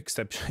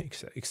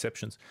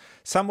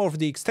 some of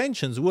the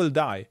extensions will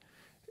die.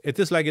 It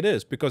is like it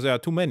is because there are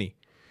too many.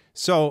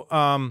 So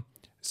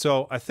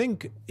so I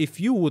think if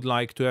you would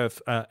like to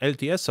have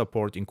LTS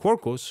support in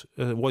Quarkus,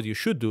 what you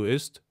should do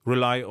is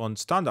rely on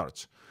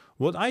standards.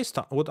 What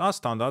are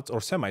standards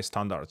or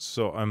semi-standards?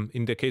 So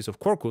in the case of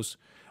Quarkus,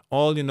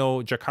 all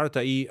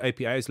Jakarta E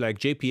APIs like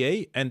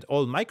JPA and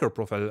all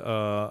MicroProfile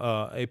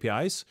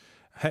APIs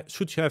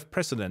should have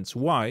precedence.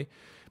 Why?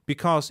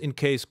 Because in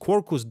case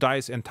Quarkus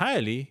dies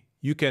entirely,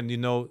 you can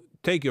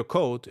take your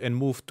code and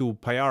move to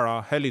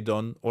Payara,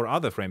 Helidon, or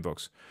other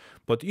frameworks.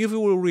 But if you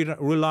will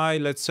rely,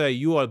 let's say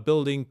you are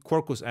building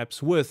Quarkus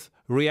apps with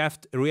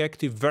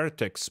reactive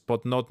vertex,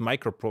 but not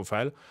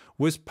MicroProfile,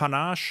 with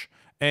Panache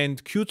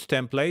and Qt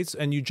templates,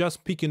 and you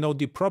just pick,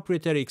 the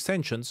proprietary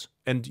extensions,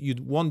 and you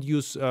won't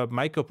use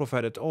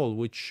MicroProfile at all,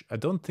 which I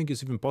don't think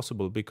is even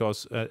possible,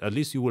 because at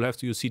least you will have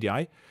to use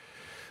CDI.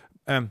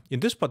 In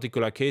this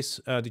particular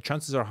case, the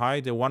chances are high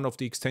that one of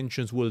the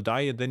extensions will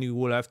die, and then you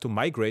will have to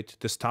migrate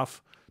the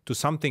stuff to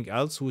something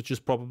else, which is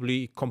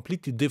probably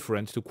completely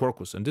different to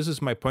Quarkus. And this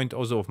is my point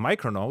also of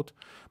Micronode.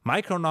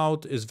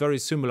 Micronode is very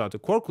similar to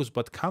Quarkus,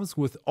 but comes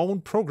with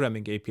own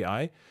programming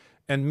API,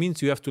 and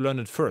means you have to learn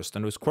it first.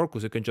 And with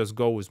Quarkus, you can just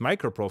go with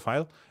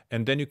MicroProfile,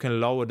 and then you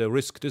can lower the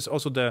risk. This is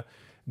also the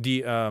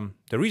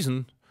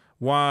reason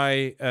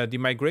why the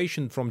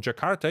migration from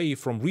Jakarta E,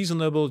 from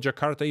reasonable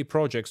Jakarta E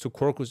projects to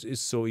Quarkus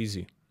is so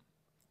easy.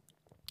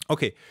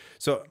 Okay,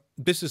 so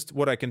this is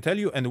what I can tell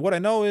you. And what I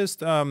know is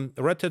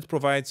Red Hat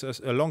provides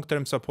a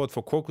long-term support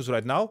for Quarkus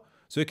right now,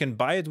 so you can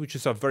buy it, which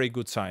is a very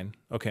good sign.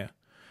 Okay.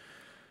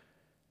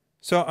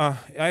 So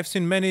I've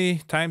seen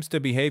many times the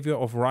behavior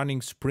of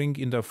running Spring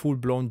in the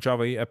full-blown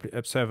Java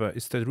app server.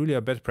 Is that really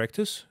a bad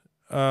practice?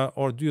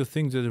 Or do you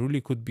think that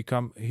really could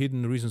become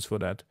hidden reasons for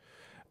that?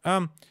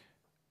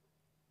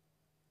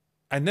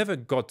 I never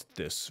got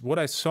this. What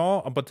I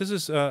saw, but this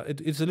is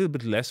it's a little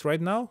bit less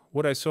right now.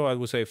 What I saw, I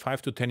would say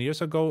 5 to 10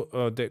 years ago,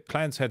 the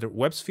clients had a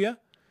WebSphere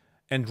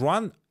and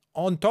run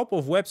on top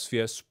of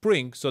WebSphere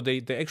Spring. So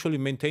they actually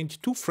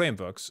maintained two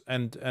frameworks,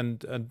 and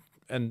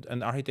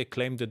an architect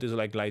claimed that this is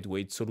like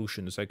lightweight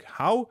solution. It's like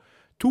how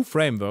two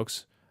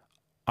frameworks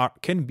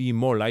can be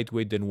more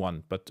lightweight than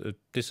one. But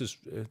this is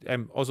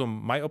also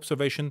my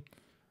observation.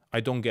 I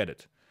don't get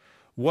it.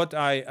 What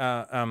I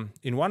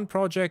in one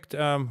project,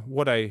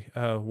 what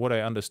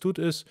I understood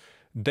is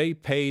they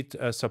paid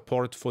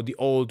support for the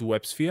old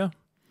WebSphere,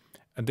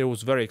 and that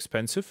was very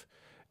expensive.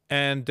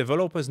 And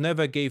developers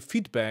never gave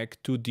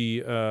feedback to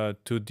the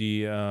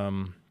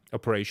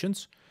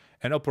operations.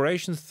 And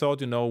operations thought,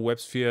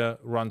 WebSphere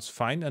runs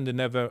fine, and they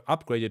never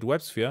upgraded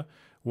WebSphere.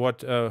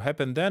 What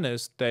happened then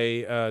is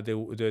the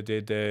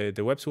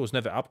WebSphere was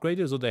never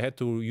upgraded, so they had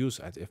to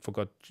use, I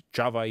forgot,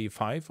 Java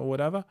E5 or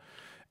whatever,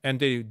 and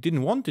they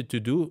didn't want it to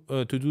do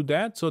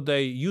that, so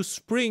they used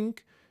Spring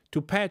to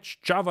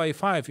patch Java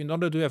E5 in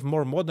order to have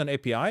more modern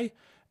API.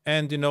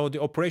 And the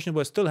operation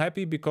was still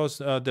happy because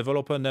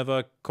developer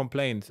never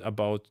complained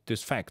about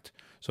this fact.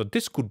 So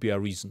this could be a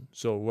reason.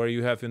 So where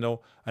you have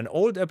an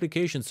old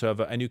application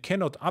server and you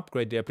cannot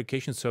upgrade the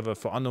application server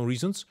for unknown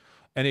reasons,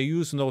 and you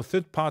use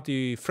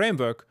third-party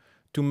framework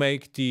to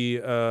make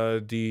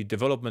the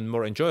development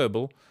more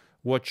enjoyable.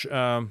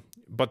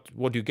 But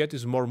what you get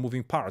is more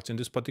moving parts. In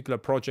this particular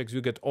project,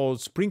 you get all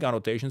Spring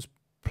annotations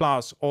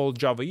plus all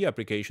Java EE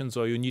applications,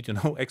 so you need to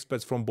know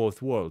experts from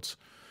both worlds.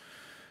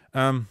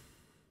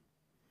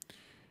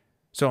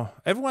 So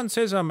everyone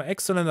says I'm an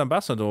excellent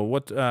ambassador.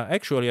 What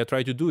actually I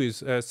try to do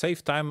is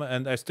save time,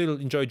 and I still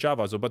enjoy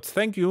Java. So, but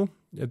thank you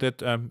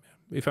that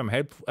if I'm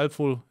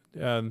helpful,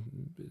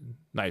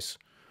 nice.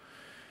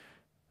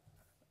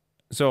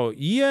 So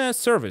yeah,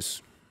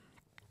 service.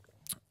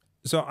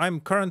 So I'm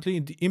currently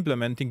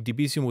implementing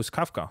debezium with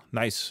Kafka.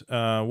 Nice.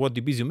 What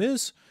debezium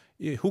is,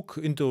 you hook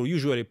into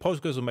usually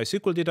Postgres or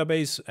MySQL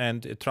database,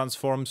 and it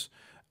transforms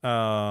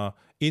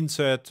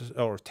insert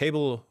or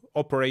table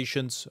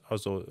operations,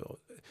 also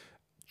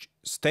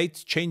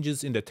state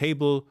changes in the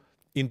table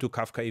into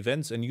Kafka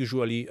events, and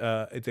usually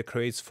it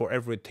creates for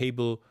every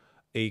table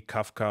a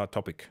Kafka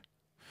topic.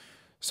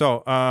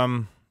 So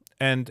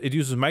and it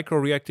uses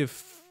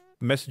micro-reactive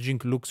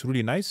messaging. Looks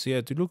really nice. Yeah,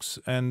 it looks,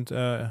 and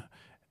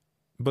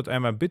but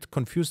I'm a bit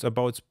confused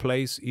about its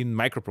place in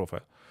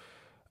MicroProfile.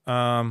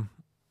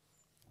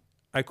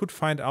 I could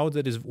find out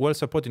that it's well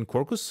supported in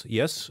Quarkus.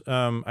 Yes,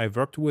 I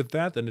worked with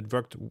that, and it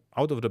worked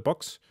out of the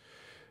box.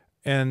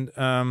 And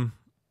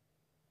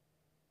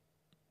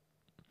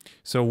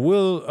so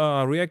will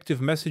reactive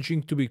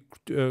messaging to be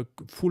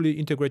fully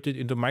integrated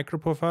into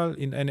MicroProfile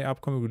in any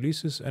upcoming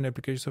releases and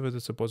application software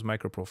that supports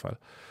MicroProfile?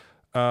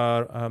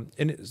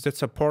 And that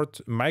support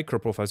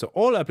MicroProfile. So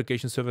all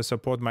application servers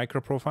support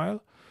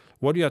MicroProfile.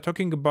 What you are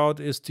talking about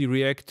is the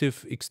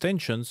reactive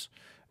extensions,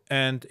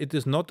 and it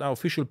is not an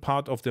official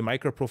part of the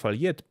MicroProfile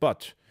yet,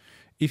 but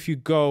if you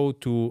go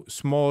to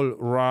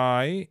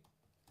smallry.io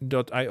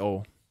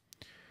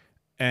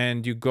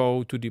and you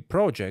go to the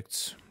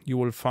projects, you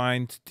will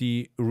find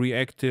the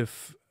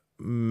reactive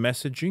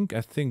messaging.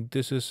 I think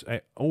this is,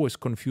 I always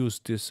confuse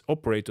these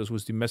operators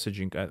with the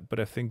messaging, but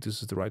I think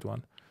this is the right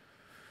one.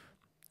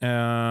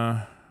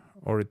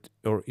 Or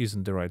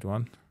isn't the right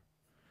one.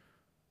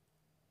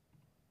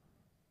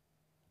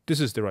 This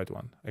is the right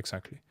one,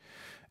 exactly.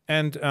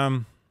 And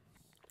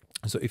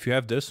so if you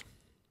have this,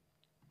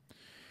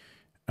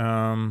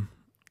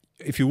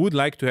 if you would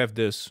like to have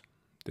this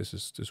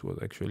was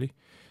actually.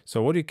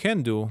 So what you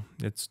can do,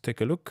 let's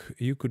take a look.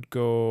 You could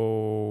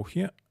go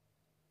here.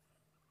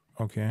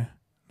 Okay,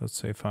 let's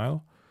say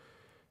file,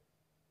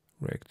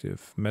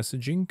 reactive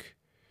messaging.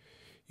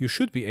 You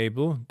should be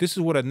able, this is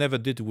what I never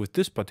did with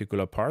this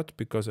particular part,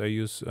 because I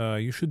use,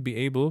 you should be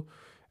able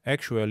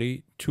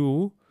actually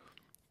to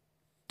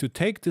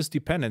take this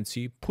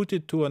dependency, put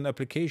it to an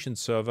application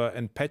server,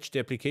 and patch the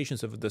application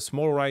server. The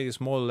small right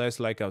is more or less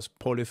like a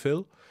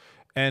polyfill,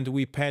 and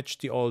we patch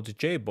the old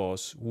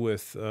JBoss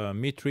with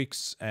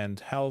metrics and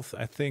health,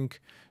 I think.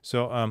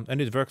 So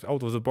and it worked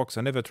out of the box.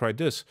 I never tried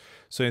this.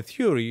 So in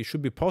theory, it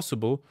should be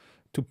possible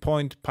to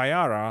point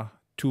payara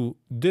to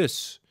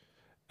this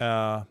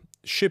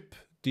ship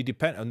the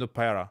not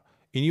payara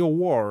in your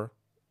war,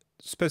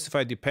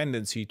 specify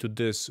dependency to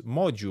this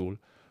module,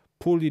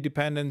 pull the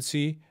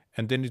dependency,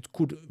 and then it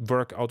could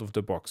work out of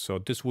the box. So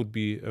this would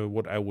be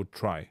what I would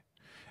try.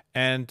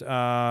 And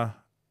I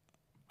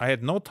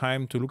had no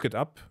time to look it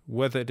up,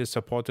 whether it is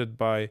supported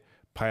by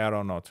Payara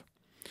or not.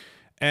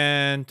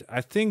 And I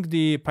think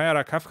the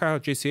Payara Kafka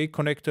JCA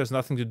connector has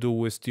nothing to do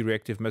with the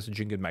reactive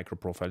messaging in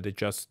MicroProfile. They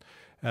just,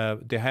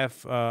 they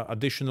have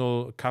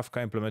additional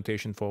Kafka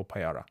implementation for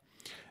Payara.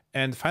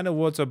 And final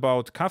words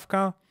about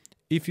Kafka.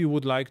 If you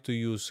would like to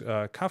use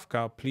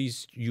Kafka,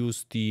 please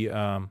use the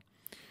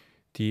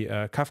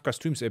Kafka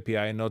Streams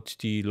API, not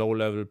the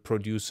low-level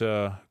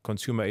producer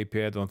consumer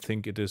API. I don't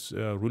think it is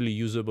really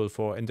usable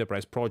for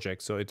enterprise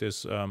projects. So it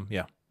is,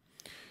 yeah,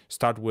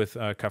 start with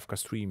Kafka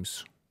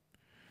Streams.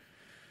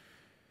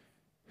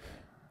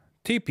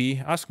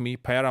 TP asked me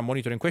Payara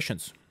monitoring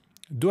questions.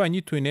 Do I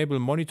need to enable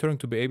monitoring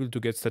to be able to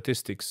get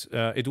statistics?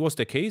 It was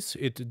the case.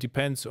 It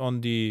depends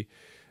on the,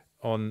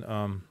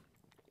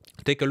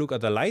 take a look at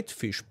the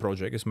Lightfish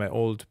project. It's my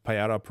old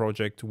Payara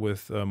project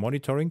with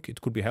monitoring. It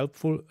could be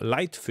helpful.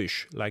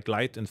 Lightfish, like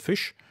light and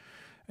fish,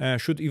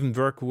 should even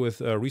work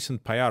with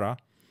recent Payara.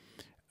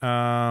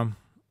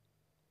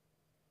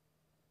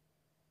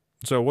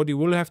 So what you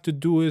will have to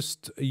do is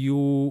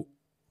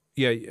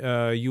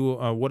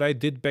what I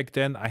did back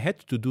then, I had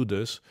to do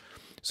this.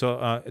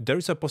 So there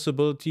is a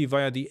possibility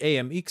via the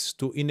AMX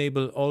to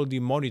enable all the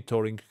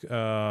monitoring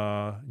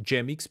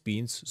JMX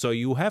beans. So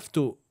you have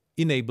to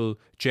enable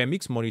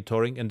JMX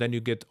monitoring, and then you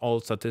get all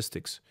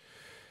statistics.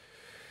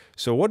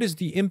 So what is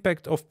the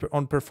impact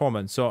on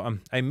performance? So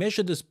I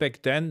measured this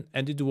back then,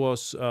 and it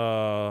was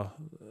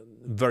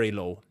very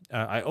low.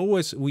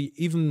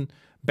 Even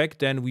back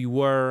then we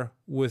were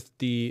with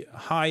the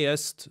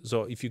highest.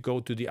 So if you go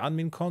to the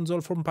admin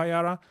console from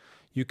Payara,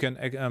 you can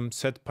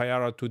set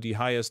Payara to the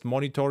highest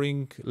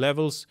monitoring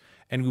levels,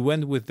 and we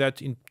went with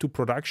that into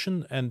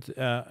production,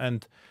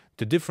 and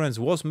the difference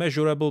was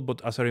measurable,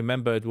 but as I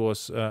remember, it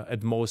was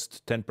at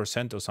most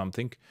 10% or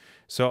something.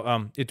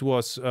 So it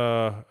was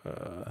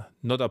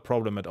not a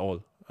problem at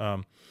all.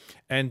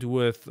 And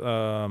with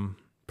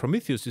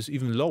Prometheus is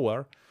even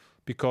lower,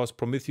 because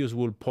Prometheus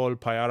will poll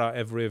payara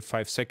every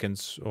 5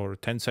 seconds or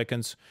 10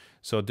 seconds.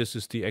 So this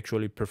is the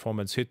actually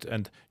performance hit.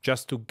 And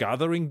just to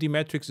gathering the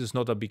metrics is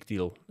not a big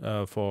deal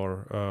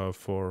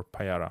for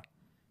payara.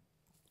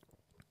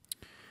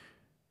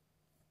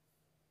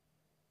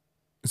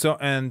 So,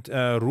 and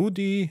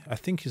Rudy, I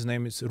think his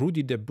name is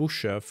Rudy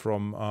Debusche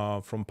from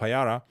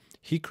payara,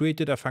 he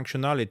created a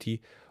functionality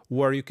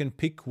where you can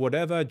pick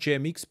whatever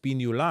JMX bean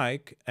you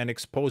like and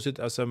expose it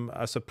as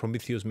a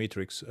Prometheus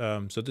matrix.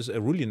 So this is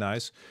really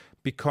nice,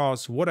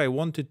 because what I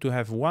wanted to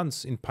have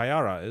once in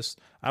payara is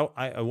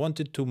I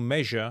wanted to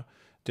measure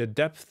the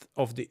depth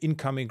of the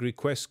incoming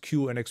request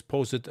queue and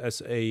expose it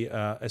as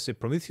a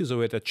Prometheus. So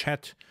we had a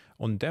chat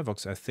on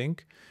Devox, I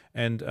think,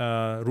 and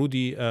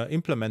Rudy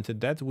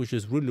implemented that, which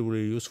is really,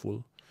 really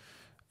useful.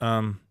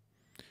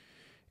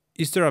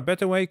 Is there a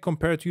better way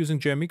compared to using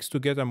JMX to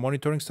get a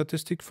monitoring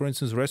statistic? For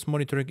instance, REST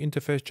monitoring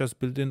interface just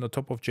built in on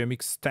top of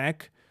JMX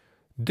stack.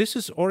 This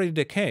is already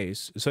the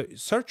case. So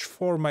search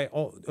for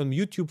on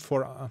YouTube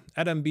for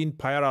Adam Bean,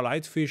 Payara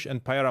Lightfish,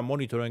 and Payara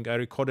monitoring. I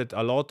recorded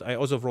a lot. I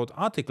also wrote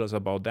articles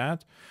about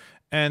that.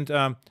 And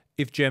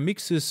if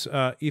JMX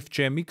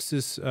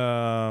is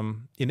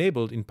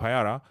enabled in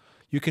Payara,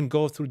 you can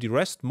go through the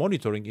REST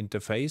monitoring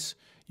interface.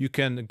 You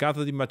can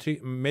gather the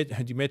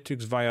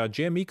metrics via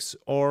JMX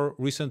or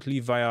recently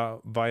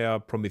via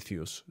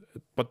Prometheus.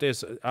 But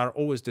these are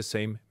always the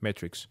same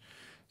metrics.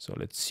 So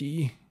let's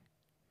see.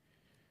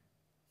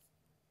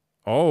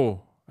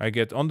 Oh, I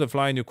get on the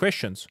fly new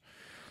questions.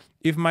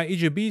 If my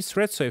EJB is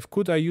thread safe,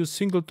 could I use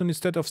singleton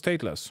instead of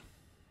stateless?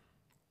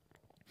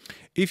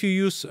 If you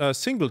use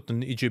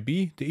singleton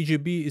EJB, the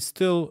EJB is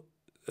still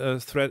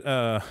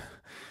I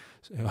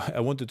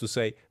wanted to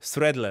say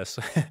threadless,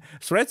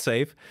 thread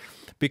safe,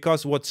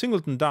 because what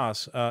singleton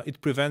does,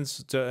 it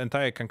prevents the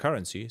entire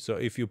concurrency. So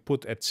if you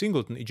put at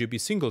singleton, EJB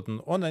singleton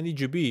on an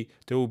EJB,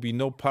 there will be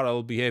no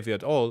parallel behavior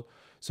at all.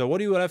 So what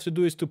you will have to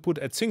do is to put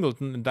at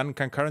singleton and then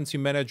concurrency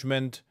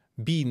management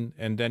bean,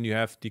 and then you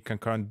have the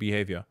concurrent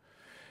behavior.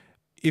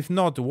 If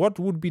not, what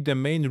would be the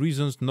main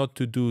reasons not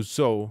to do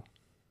so?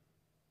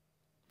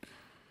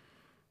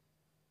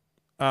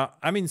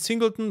 I mean,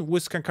 singleton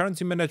with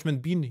concurrency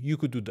management bean, you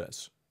could do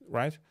this,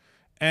 right?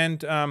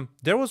 And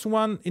there was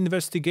one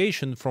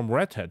investigation from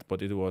Red Hat,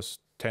 but it was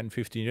 10,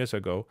 15 years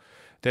ago,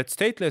 that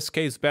stateless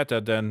scales better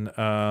than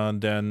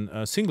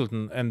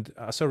singleton. And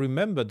as I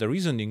remember, the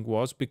reasoning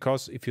was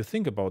because if you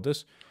think about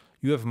this,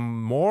 you have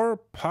more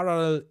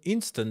parallel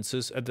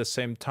instances at the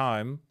same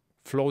time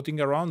floating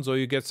around. So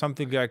you get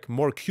something like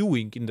more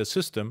queuing in the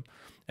system.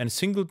 And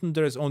singleton,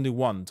 there is only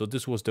one. So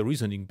this was the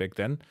reasoning back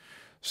then.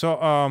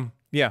 So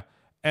yeah.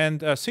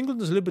 And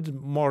singleton is a little bit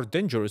more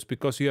dangerous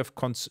because you have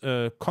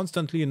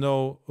constantly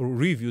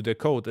review the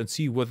code and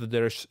see whether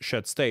there is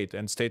shared state,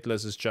 and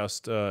stateless is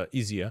just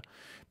easier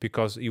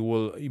because you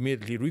will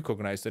immediately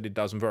recognize that it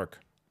doesn't work,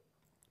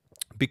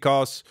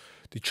 because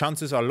the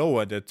chances are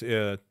lower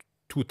that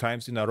 2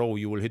 times in a row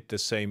you will hit the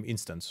same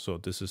instance. So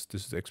this is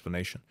the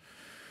explanation.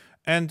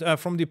 And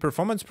from the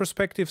performance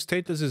perspective,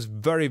 stateless is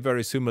very,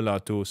 very similar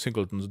to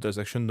singleton. So there's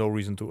actually no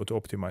reason to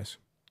optimize.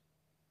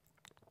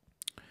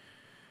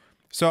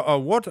 So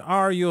what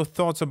are your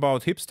thoughts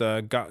about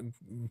Hipster?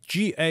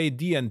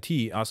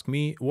 GADNT asked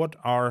me, what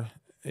are,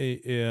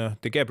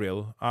 the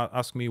Gabriel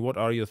asked me, what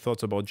are your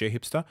thoughts about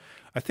JHipster?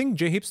 I think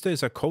JHipster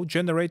is a code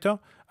generator.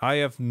 I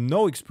have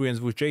no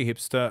experience with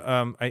JHipster.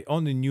 I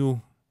only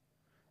knew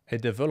a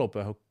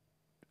developer who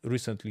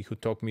recently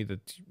taught me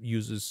that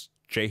uses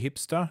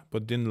JHipster,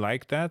 but didn't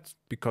like that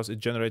because it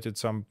generated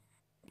some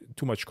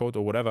too much code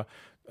or whatever.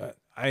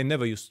 I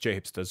never used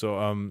JHipster, so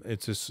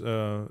it is,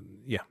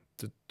 yeah.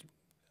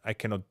 I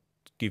cannot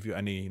give you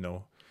any,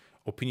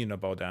 opinion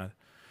about that.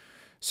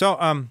 So,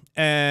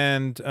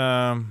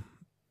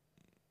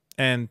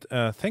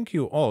 thank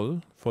you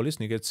all for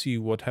listening. Let's see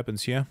what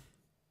happens here.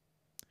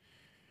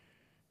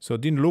 So,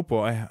 Dino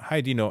Lupo, hi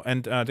Dino.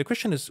 And the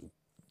question is,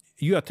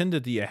 you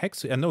attended the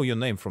Hex? I know your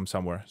name from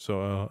somewhere,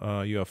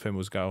 so you're a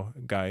famous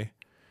guy.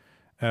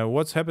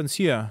 What happens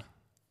here?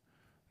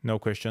 No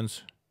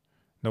questions.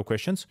 No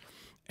questions.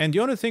 And the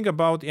only thing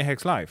about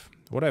AirHacks Live,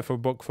 what I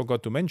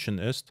forgot to mention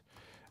is,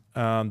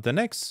 the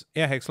next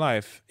AirHacks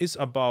Live is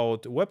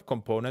about web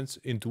components.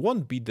 It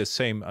won't be the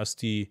same as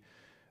the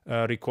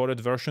recorded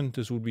version.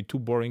 This would be too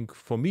boring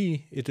for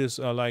me. It is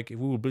like we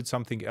will build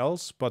something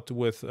else, but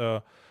with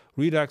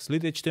Redux,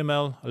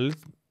 lit-HTML,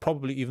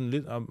 probably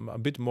even a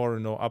bit more,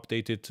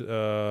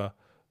 updated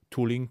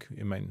tooling.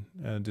 I mean,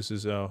 this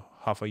is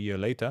half a year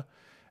later.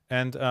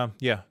 And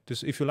yeah,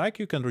 this, if you like,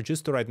 you can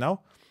register right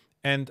now.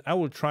 And I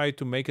will try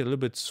to make it a little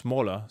bit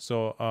smaller.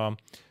 So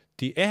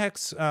the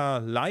AirHacks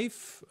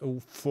Live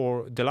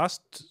for the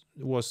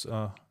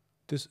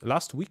this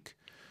last week,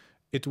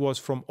 it was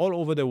from all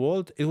over the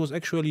world. It was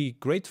actually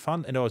great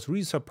fun, and I was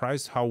really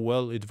surprised how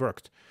well it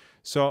worked.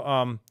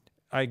 So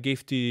I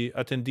gave the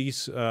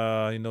attendees,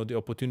 the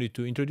opportunity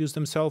to introduce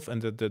themselves,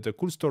 and the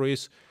cool story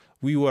is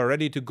we were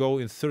ready to go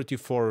in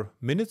 34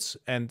 minutes,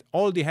 and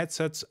all the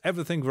headsets,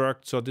 everything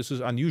worked. So this is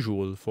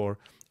unusual for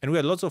And we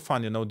had lots of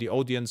fun. The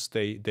audience,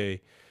 they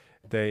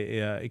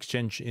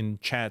exchange in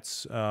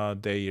chats,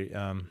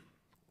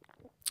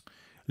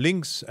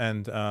 links,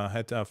 and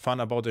had fun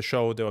about the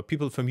show. There were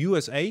people from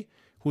USA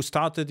who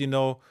started,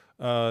 to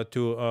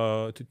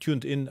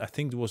tune in. I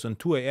think it was on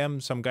 2 a.m.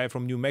 Some guy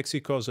from New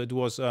Mexico. So it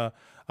was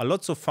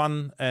lots of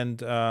fun,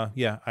 and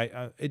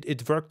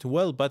it worked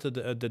well better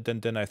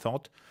than I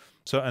thought.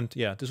 So, and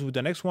yeah, this will be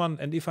the next one.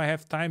 And if I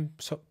have time,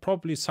 so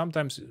probably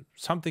sometimes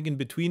something in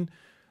between.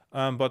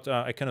 But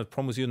I cannot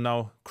promise you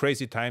now.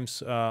 Crazy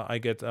times. I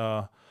get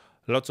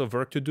lots of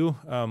work to do,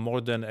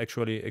 more than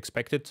actually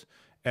expected.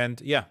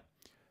 And yeah,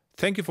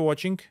 thank you for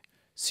watching.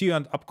 See you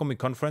on upcoming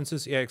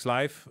conferences, ERX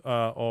Live,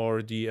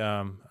 or the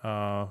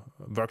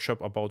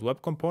workshop about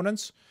web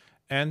components.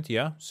 And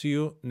yeah, see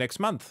you next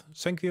month.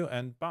 Thank you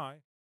and bye.